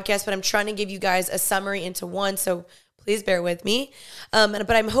separate podcast, but I'm trying to give you guys a summary into one. So please bear with me.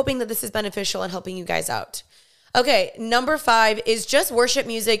 But I'm hoping that this is beneficial in helping you guys out. Okay, number 5 is just worship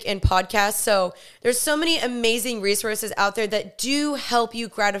music and podcasts. So there's so many amazing resources out there that do help you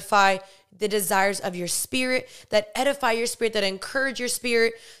gratify the desires of your spirit, that edify your spirit, that encourage your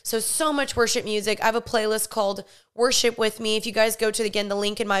spirit. So much worship music. I have a playlist called Worship With Me. If you guys go to, again, the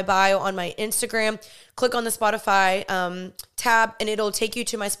link in my bio on my Instagram, click on the Spotify tab, and it'll take you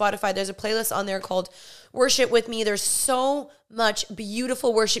to my Spotify. There's a playlist on there called Worship With Me. There's so much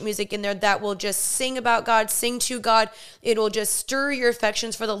beautiful worship music in there that will just sing about God, sing to God. It'll just stir your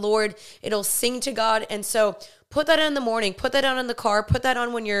affections for the Lord. It'll sing to God. And so put that on in the morning, put that on in the car, put that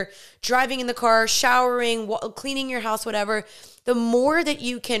on when you're driving in the car, showering, cleaning your house, whatever. The more that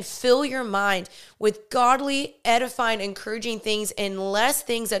you can fill your mind with godly, edifying, encouraging things and less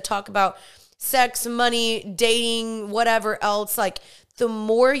things that talk about sex, money, dating, whatever else, like the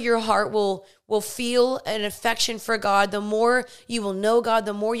more your heart will feel an affection for God, the more you will know God,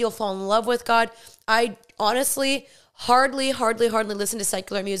 the more you'll fall in love with God. I honestly hardly listen to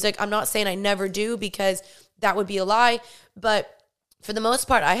secular music. I'm not saying I never do, because that would be a lie. But for the most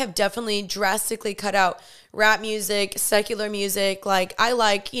part, I have definitely drastically cut out rap music, secular music. Like I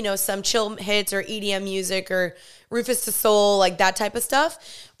like, some chill hits or EDM music or Rufus the Soul, like that type of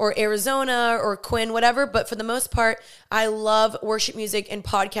stuff, or Arizona or Quinn, whatever. But for the most part, I love worship music and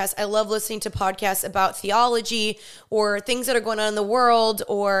podcasts. I love listening to podcasts about theology or things that are going on in the world,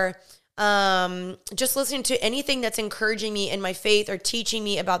 or just listening to anything that's encouraging me in my faith or teaching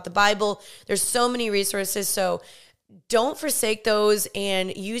me about the Bible. There's so many resources. So don't forsake those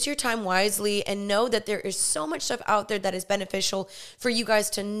and use your time wisely, and know that there is so much stuff out there that is beneficial for you guys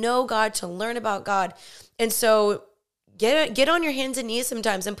to know God, to learn about God. And so get on your hands and knees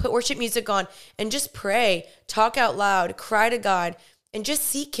sometimes and put worship music on and just pray, talk out loud, cry to God, and just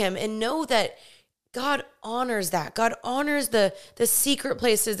seek Him, and know that God honors that. God honors the secret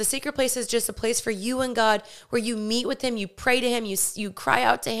places. The secret place is just a place for you and God, where you meet with Him, you pray to Him, you cry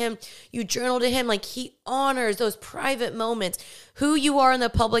out to Him, you journal to Him. Like He honors those private moments. Who you are in the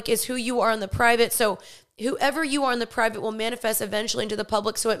public is who you are in the private. So whoever you are in the private will manifest eventually into the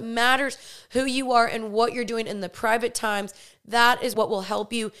public. So it matters who you are and what you're doing in the private times. That is what will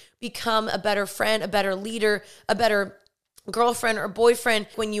help you become a better friend, a better leader, a better girlfriend or boyfriend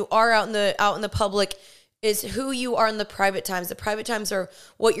when you are out in the public. Is who you are in the private times. The private times are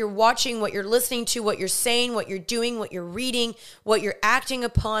what you're watching, what you're listening to, what you're saying, what you're doing, what you're reading, what you're acting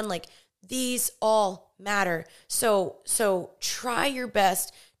upon. Like these all matter. So try your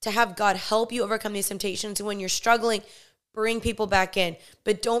best to have God help you overcome these temptations. And when you're struggling, bring people back in.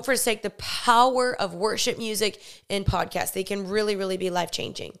 But don't forsake the power of worship music and podcasts. They can really, really be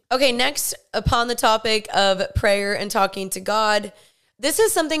life-changing. Okay, next, upon the topic of prayer and talking to God, this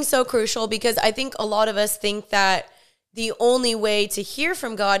is something so crucial, because I think a lot of us think that the only way to hear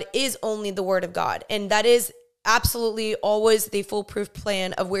from God is only the Word of God. And that is absolutely always the foolproof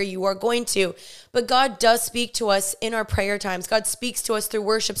plan of where you are going to. But God does speak to us in our prayer times. God speaks to us through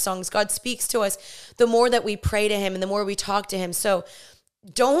worship songs. God speaks to us the more that we pray to Him and the more we talk to Him. So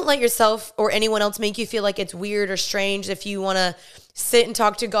don't let yourself or anyone else make you feel like it's weird or strange if you want to sit and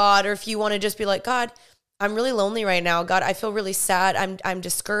talk to God, or if you want to just be like, God, I'm really lonely right now. God, I feel really sad. I'm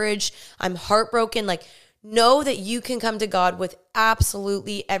discouraged. I'm heartbroken. Like, know that you can come to God with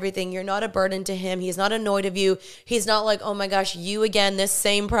absolutely everything. You're not a burden to Him. He's not annoyed of you. He's not like, oh my gosh, you again, this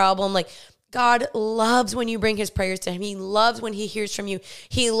same problem. Like, God loves when you bring His prayers to Him. He loves when He hears from you.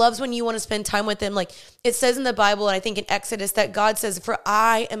 He loves when you want to spend time with Him. Like it says in the Bible, and I think in Exodus, that God says, for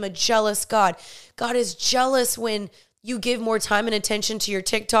I am a jealous God. God is jealous when you give more time and attention to your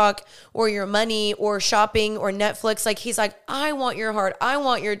TikTok or your money or shopping or Netflix. Like He's like, I want your heart. I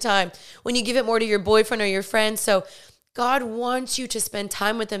want your time. When you give it more to your boyfriend or your friend. So God wants you to spend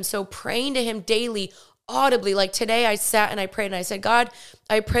time with Him. So praying to Him daily, audibly. Like today I sat and I prayed and I said, God,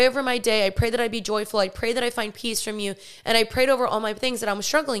 I pray over my day. I pray that I be joyful. I pray that I find peace from you. And I prayed over all my things that I'm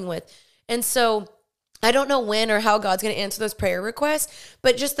struggling with. And so I don't know when or how God's going to answer those prayer requests,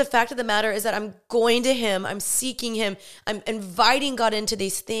 but just the fact of the matter is that I'm going to Him, I'm seeking Him, I'm inviting God into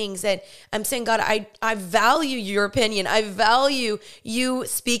these things, and I'm saying, God, I value your opinion. I value you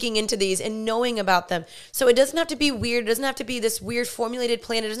speaking into these and knowing about them. So it doesn't have to be weird. It doesn't have to be this weird formulated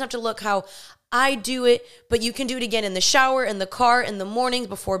plan. It doesn't have to look how I do it, but you can do it again in the shower, in the car, in the mornings,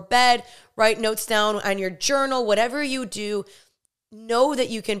 before bed, write notes down on your journal, whatever you do. Know that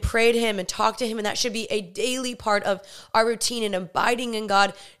you can pray to Him and talk to Him, and that should be a daily part of our routine, and abiding in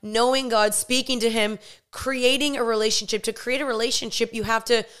God, knowing God, speaking to Him, creating a relationship. To create a relationship, you have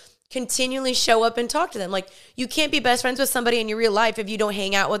to continually show up and talk to them. Like, you can't be best friends with somebody in your real life if you don't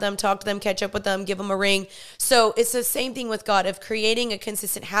hang out with them, talk to them, catch up with them, give them a ring. So it's the same thing with God, of creating a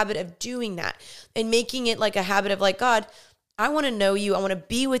consistent habit of doing that and making it like a habit of like, God, I want to know you. I want to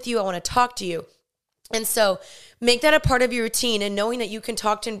be with you. I want to talk to you. And so make that a part of your routine, and knowing that you can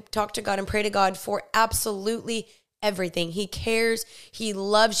talk to God and pray to God for absolutely everything. He cares. He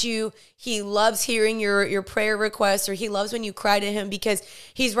loves you. He loves hearing your prayer requests, or he loves when you cry to him, because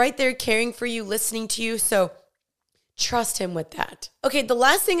he's right there caring for you, listening to you. So trust him with that. Okay, the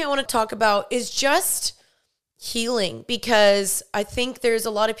last thing I want to talk about is just healing, because I think there's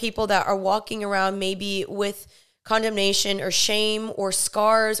a lot of people that are walking around maybe with condemnation or shame or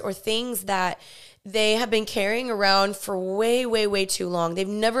scars or things that they have been carrying around for way, way, way too long. They've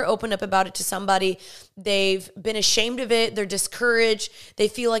never opened up about it to somebody. They've been ashamed of it. They're discouraged. They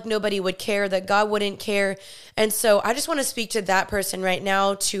feel like nobody would care, that God wouldn't care. And so I just want to speak to that person right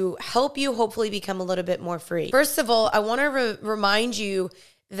now to help you hopefully become a little bit more free. First of all, I want to remind you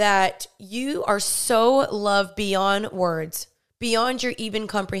that you are so loved beyond words, beyond your even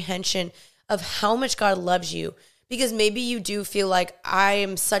comprehension of how much God loves you. Because maybe you do feel like, I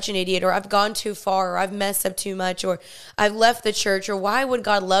am such an idiot, or I've gone too far, or I've messed up too much, or I've left the church, or why would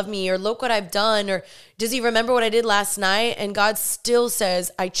God love me, or look what I've done, or does he remember what I did last night? And God still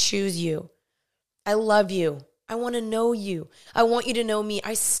says, I choose you. I love you. I want to know you. I want you to know me.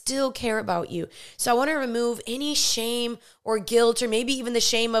 I still care about you. So I want to remove any shame or guilt, or maybe even the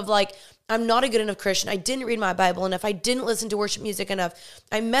shame of like, I'm not a good enough Christian. I didn't read my Bible enough. I didn't listen to worship music enough.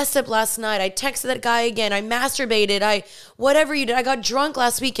 I messed up last night. I texted that guy again. I masturbated. Whatever you did. I got drunk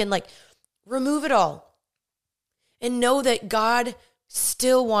last weekend. Like, remove it all. And know that God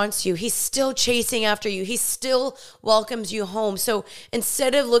still wants you. He's still chasing after you. He still welcomes you home. So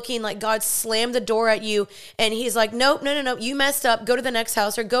instead of looking like God slammed the door at you and he's like, nope, no, you messed up. Go to the next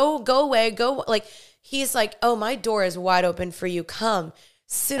house, or go away. Go. Like, he's like, oh, my door is wide open for you. Come.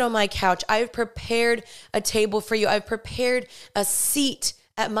 Sit on my couch. I've prepared a table for you. I've prepared a seat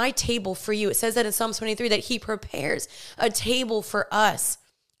at my table for you. It says that in Psalms 23, that he prepares a table for us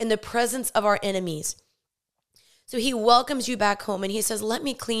in the presence of our enemies. So he welcomes you back home, and he says, let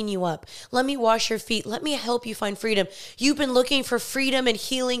me clean you up. Let me wash your feet. Let me help you find freedom. You've been looking for freedom and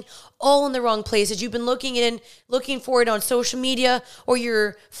healing all in the wrong places. You've been looking for it on social media, or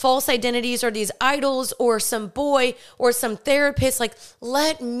your false identities, or these idols, or some boy, or some therapist. Like,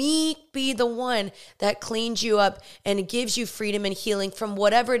 let me be the one that cleans you up and gives you freedom and healing from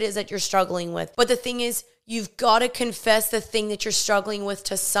whatever it is that you're struggling with. But the thing is, you've got to confess the thing that you're struggling with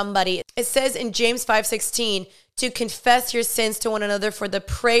to somebody. It says in James 5:16, to confess your sins to one another, for the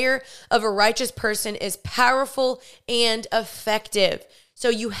prayer of a righteous person is powerful and effective. So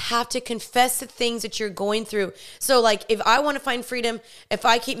you have to confess the things that you're going through. So like, if I want to find freedom, if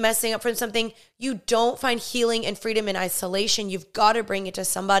I keep messing up from something, you don't find healing and freedom in isolation. You've got to bring it to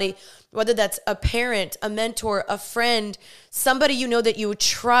somebody, whether that's a parent, a mentor, a friend, somebody you know that you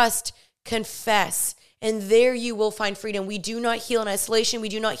trust. Confess. And there you will find freedom. We do not heal in isolation. We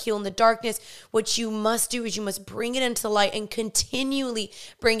do not heal in the darkness. What you must do is you must bring it into the light, and continually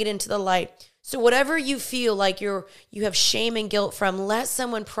bring it into the light. So whatever you feel like you have shame and guilt from, let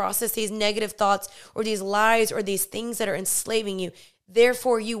someone process these negative thoughts, or these lies, or these things that are enslaving you.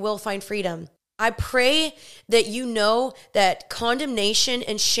 Therefore, you will find freedom. I pray that you know that condemnation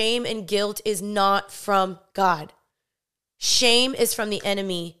and shame and guilt is not from God. Shame is from the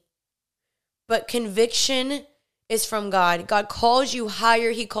enemy. But conviction is from God. God calls you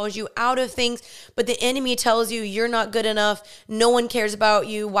higher. He calls you out of things. But the enemy tells you you're not good enough. No one cares about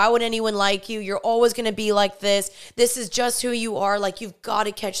you. Why would anyone like you? You're always going to be like this. This is just who you are. Like, you've got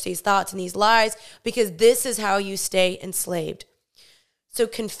to catch these thoughts and these lies, because this is how you stay enslaved. So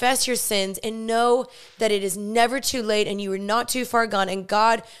confess your sins and know that it is never too late, and you are not too far gone. And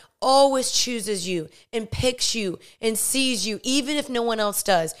God always chooses you and picks you and sees you, even if no one else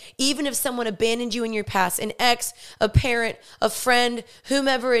does. Even if someone abandoned you in your past, an ex, a parent, a friend,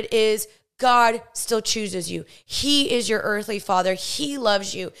 whomever it is, God still chooses you. He is your earthly father. He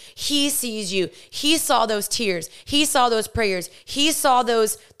loves you. He sees you. He saw those tears. He saw those prayers. He saw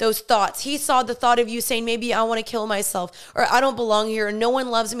those thoughts. He saw the thought of you saying, maybe I want to kill myself, or I don't belong here, or no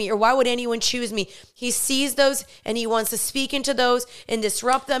one loves me, or why would anyone choose me? He sees those, and he wants to speak into those and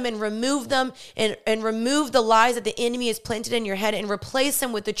disrupt them and remove them, and remove the lies that the enemy has planted in your head, and replace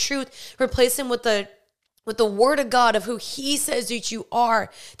them with the truth, replace them with the word of God of who he says that you are,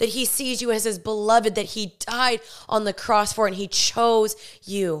 that he sees you as his beloved, that he died on the cross for, and he chose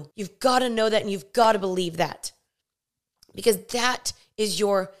you. You've got to know that, and you've got to believe that, because that is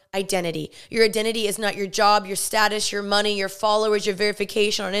your identity. Your identity is not your job, your status, your money, your followers, your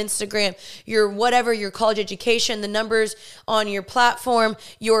verification on Instagram, your whatever, your college education, the numbers on your platform,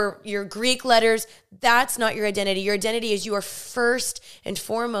 your Greek letters. That's not your identity. Your identity is you are first and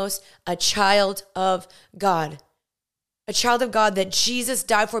foremost a child of God. A child of God that Jesus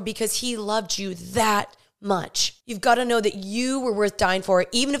died for because he loved you that much. You've got to know that you were worth dying for.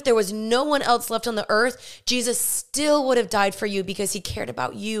 Even if there was no one else left on the earth, Jesus still would have died for you because he cared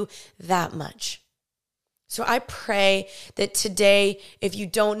about you that much. So I pray that today, if you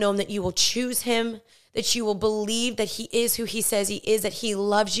don't know him, that you will choose him, that you will believe that he is who he says he is, that he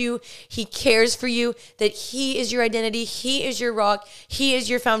loves you, he cares for you, that he is your identity, he is your rock, he is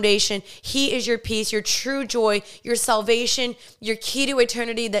your foundation, he is your peace, your true joy, your salvation, your key to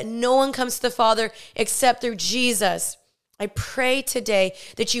eternity, that no one comes to the Father except through Jesus. I pray today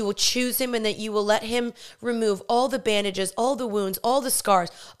that you will choose him and that you will let him remove all the bandages, all the wounds, all the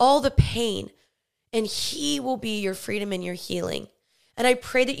scars, all the pain, and he will be your freedom and your healing. And I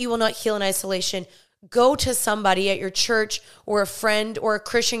pray that you will not heal in isolation. Go to somebody at your church or a friend or a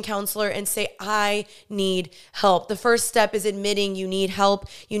Christian counselor and say, I need help. The first step is admitting you need help.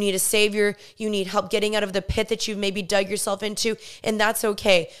 You need a savior. You need help getting out of the pit that you've maybe dug yourself into. And that's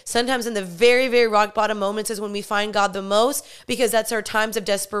okay. Sometimes in the very, very rock bottom moments is when we find God the most, because that's our times of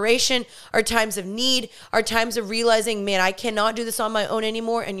desperation, our times of need, our times of realizing, man, I cannot do this on my own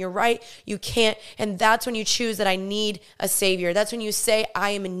anymore. And you're right, you can't. And that's when you choose that I need a savior. That's when you say, I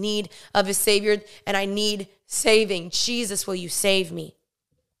am in need of a savior and I need saving. Jesus, will you save me?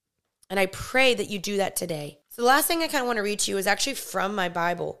 And I pray that you do that today. So the last thing I kind of want to read to you is actually from my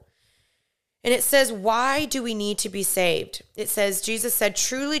Bible. And it says, why do we need to be saved? It says, Jesus said,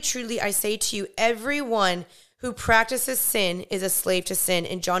 truly, truly, I say to you, everyone who practices sin is a slave to sin,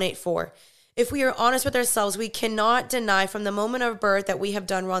 in John 8:4. If we are honest with ourselves, we cannot deny from the moment of birth that we have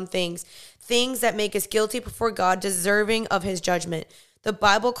done wrong things, things that make us guilty before God, deserving of his judgment. The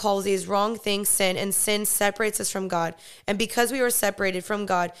Bible calls these wrong things sin, and sin separates us from God. And because we are separated from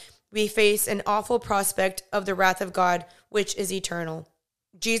God, we face an awful prospect of the wrath of God, which is eternal.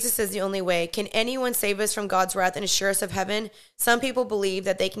 Jesus is the only way. Can anyone save us from God's wrath and assure us of heaven? Some people believe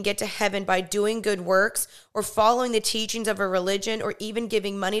that they can get to heaven by doing good works or following the teachings of a religion or even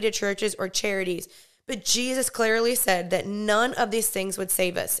giving money to churches or charities. But Jesus clearly said that none of these things would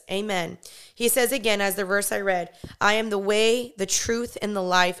save us. Amen. He says again, as the verse I read, I am the way, the truth, and the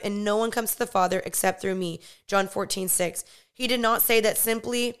life, and no one comes to the Father except through me. John 14:6. He did not say that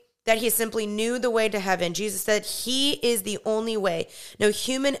he simply knew the way to heaven. Jesus said he is the only way. No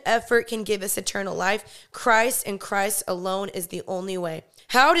human effort can give us eternal life. Christ and Christ alone is the only way.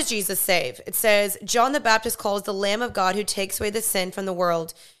 How does Jesus save? It says, John the Baptist calls the Lamb of God who takes away the sin from the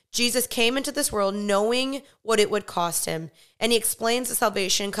world. Jesus came into this world knowing what it would cost him, and he explains that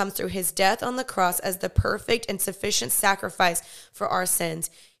salvation comes through his death on the cross as the perfect and sufficient sacrifice for our sins.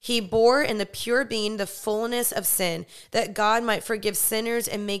 He bore in the pure being the fullness of sin, that God might forgive sinners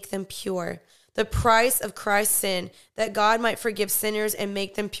and make them pure. The price of Christ's sin, that God might forgive sinners and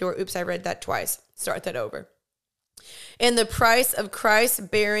make them pure. Oops, I read that twice. Start that over. And the price of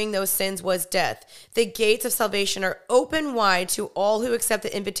Christ bearing those sins was death. The gates of salvation are open wide to all who accept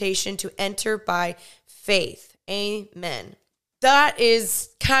the invitation to enter by faith. Amen. That is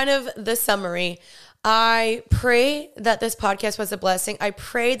kind of the summary. I pray that this podcast was a blessing. I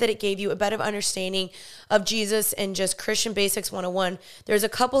pray that it gave you a better understanding of Jesus and just Christian Basics 101. There's a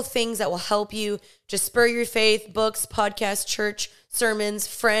couple things that will help you just spur your faith: books, podcasts, church, sermons,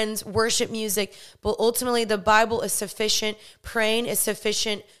 friends, worship music. But ultimately, the Bible is sufficient. Praying is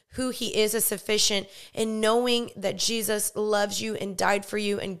sufficient. Who he is sufficient. And knowing that Jesus loves you and died for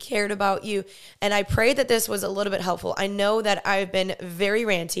you and cared about you. And I pray that this was a little bit helpful. I know that I've been very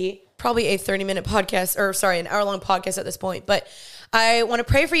ranty, probably a 30-minute podcast, an hour-long podcast at this point. But I want to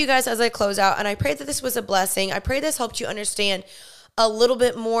pray for you guys as I close out. And I pray that this was a blessing. I pray this helped you understand a little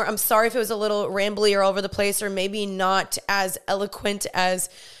bit more. I'm sorry if it was a little rambly or over the place, or maybe not as eloquent as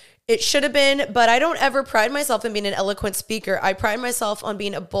it should have been, but I don't ever pride myself in being an eloquent speaker. I pride myself on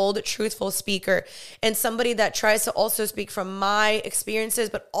being a bold, truthful speaker and somebody that tries to also speak from my experiences,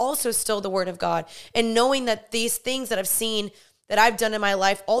 but also still the word of God. And knowing that these things that I've seen, that I've done in my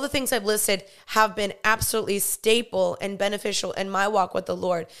life, all the things I've listed have been absolutely staple and beneficial in my walk with the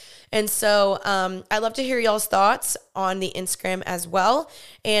Lord. And so I'd love to hear y'all's thoughts on the Instagram as well.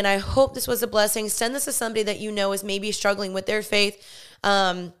 And I hope this was a blessing. Send this to somebody that you know is maybe struggling with their faith.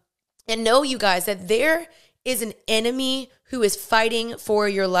 And know, you guys, that there is an enemy who is fighting for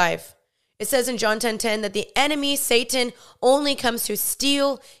your life. It says in John 10:10 that the enemy, Satan, only comes to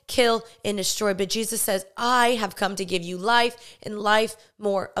steal, kill, and destroy. But Jesus says, I have come to give you life and life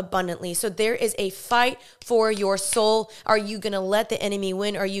more abundantly. So there is a fight for your soul. Are you going to let the enemy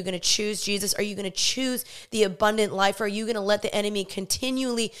win? Are you going to choose Jesus? Are you going to choose the abundant life? Are you going to let the enemy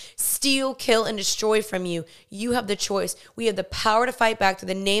continually steal, kill, and destroy from you? You have the choice. We have the power to fight back through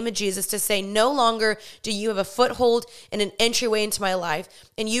the name of Jesus, to say, no longer do you have a foothold and an entryway into my life.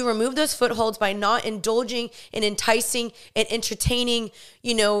 And you remove those footholds by not indulging and enticing and entertaining,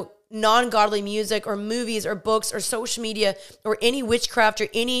 non-godly music or movies or books or social media or any witchcraft or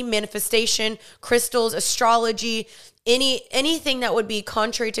any manifestation, crystals, astrology, anything that would be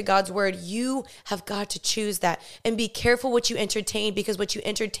contrary to God's word. You have got to choose that, and be careful what you entertain, because what you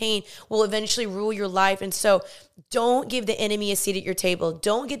entertain will eventually rule your life. And so don't give the enemy a seat at your table.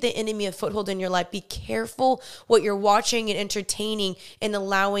 Don't give the enemy a foothold in your life. Be careful what you're watching and entertaining and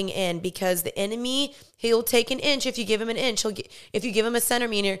allowing in, because the enemy, he'll take an inch if you give him an inch. If you give him a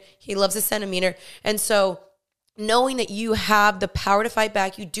centimeter, he loves a centimeter. And so knowing that you have the power to fight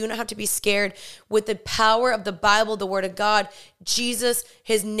back, you do not have to be scared. With the power of the Bible, the word of God, Jesus,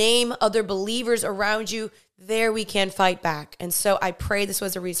 his name, other believers around you, there we can fight back. And so I pray this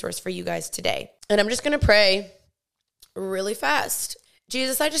was a resource for you guys today. And I'm just going to pray really fast.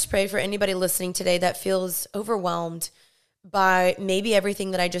 Jesus, I just pray for anybody listening today that feels overwhelmed by maybe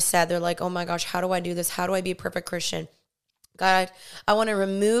everything that I just said. They're like, oh my gosh, how do I do this? How do I be a perfect Christian? God, I want to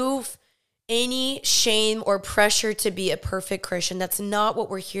remove any shame or pressure to be a perfect Christian. That's not what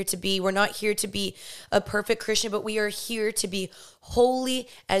we're here to be. We're not here to be a perfect Christian, but we are here to be holy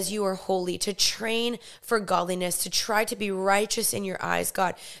as you are holy, to train for godliness, to try to be righteous in your eyes,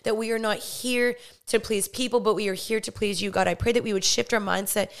 God, that we are not here to please people, but we are here to please you, God. I pray that we would shift our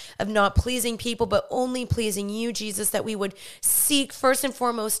mindset of not pleasing people, but only pleasing you, Jesus, that we would seek first and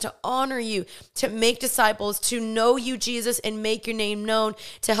foremost to honor you, to make disciples, to know you, Jesus, and make your name known,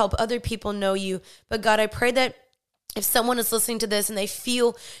 to help other people know you. But God, I pray that if someone is listening to this and they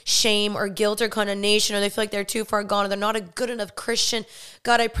feel shame or guilt or condemnation, or they feel like they're too far gone, or they're not a good enough Christian,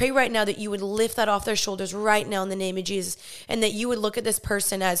 God, I pray right now that you would lift that off their shoulders right now in the name of Jesus, and that you would look at this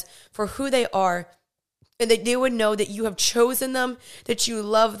person as for who they are, and that they would know that you have chosen them, that you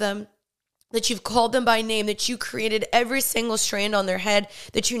love them, that you've called them by name, that you created every single strand on their head,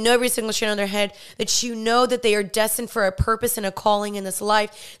 that you know every single strand on their head, that you know that they are destined for a purpose and a calling in this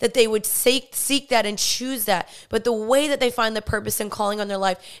life, that they would seek that and choose that. But the way that they find the purpose and calling on their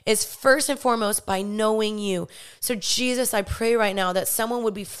life is first and foremost by knowing you. So Jesus, I pray right now that someone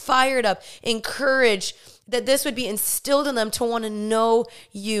would be fired up, encouraged, that this would be instilled in them to want to know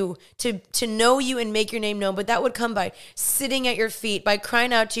you, to know you and make your name known. But that would come by sitting at your feet, by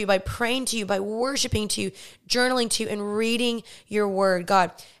crying out to you, by praying to you, by worshiping to you, journaling to you, and reading your word.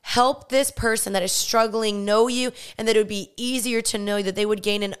 God, help this person that is struggling know you, and that it would be easier to know, that they would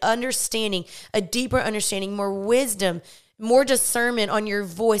gain an understanding, a deeper understanding, more wisdom, more discernment on your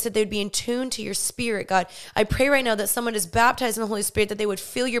voice, that they would be in tune to your spirit, God. I pray right now that someone is baptized in the Holy Spirit, that they would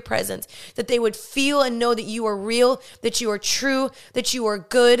feel your presence, that they would feel and know that you are real, that you are true, that you are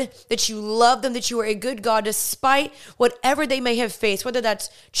good, that you love them, that you are a good God, despite whatever they may have faced, whether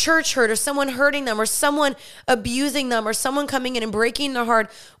that's church hurt or someone hurting them or someone abusing them or someone coming in and breaking their heart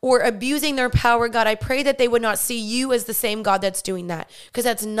or abusing their power. God, I pray that they would not see you as the same God that's doing that, because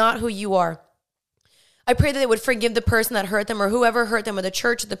that's not who you are. I pray that they would forgive the person that hurt them or whoever hurt them, or the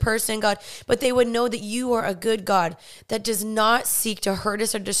church or the person, God, but they would know that you are a good God that does not seek to hurt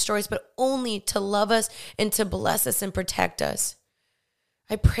us or destroy us, but only to love us and to bless us and protect us.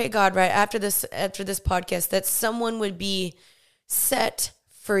 I pray, God, right after this podcast, that someone would be set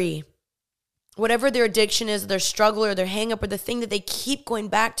free. Whatever their addiction is, their struggle or their hang up or the thing that they keep going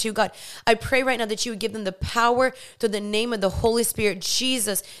back to, God, I pray right now that you would give them the power through the name of the Holy Spirit,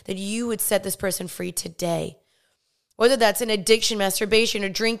 Jesus, that you would set this person free today. Whether that's an addiction, masturbation, or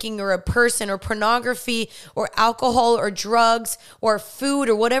drinking, or a person, or pornography, or alcohol, or drugs, or food,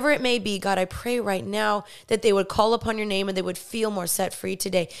 or whatever it may be, God, I pray right now that they would call upon your name and they would feel more set free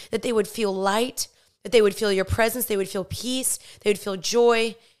today, that they would feel light, that they would feel your presence, they would feel peace, they would feel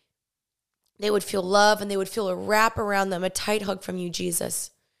joy, they would feel love, and they would feel a wrap around them, a tight hug from you, Jesus.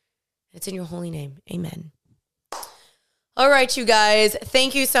 It's in your holy name. Amen. All right, you guys.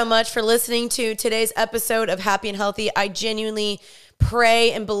 Thank you so much for listening to today's episode of Happy and Healthy. I genuinely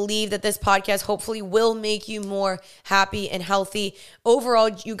pray and believe that this podcast hopefully will make you more happy and healthy. Overall,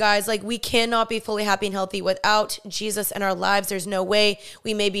 you guys, like, we cannot be fully happy and healthy without Jesus in our lives. There's no way.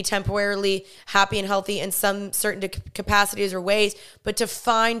 We may be temporarily happy and healthy in some certain capacities or ways, but to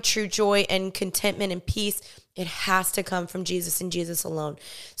find true joy and contentment and peace, it has to come from Jesus and Jesus alone.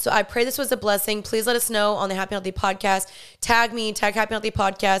 So I pray this was a blessing. Please let us know on the Happy and Healthy Podcast. Tag me, tag Happy and Healthy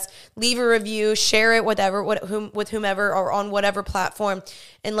Podcast. Leave a review, share it with whomever or on whatever platform,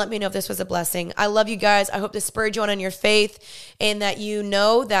 and let me know if this was a blessing. I love you guys. I hope this spurred you on in your faith, and that you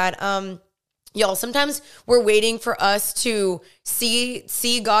know that y'all, sometimes we're waiting for us to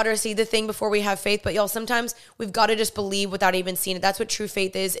see God or see the thing before we have faith. But y'all, sometimes we've got to just believe without even seeing it. That's what true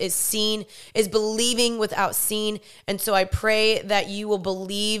faith is believing without seeing. And so I pray that you will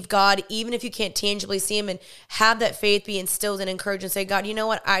believe God, even if you can't tangibly see him, and have that faith be instilled and encouraged and say, God, you know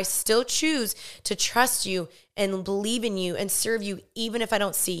what? I still choose to trust you and believe in you and serve you, even if I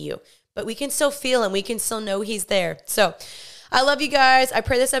don't see you. But we can still feel him. We can still know he's there. So I love you guys. I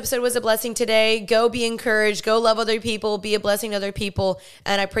pray this episode was a blessing today. Go be encouraged. Go love other people. Be a blessing to other people.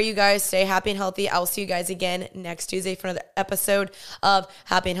 And I pray you guys stay happy and healthy. I'll see you guys again next Tuesday for another episode of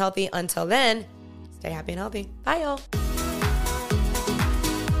Happy and Healthy. Until then, stay happy and healthy. Bye, y'all.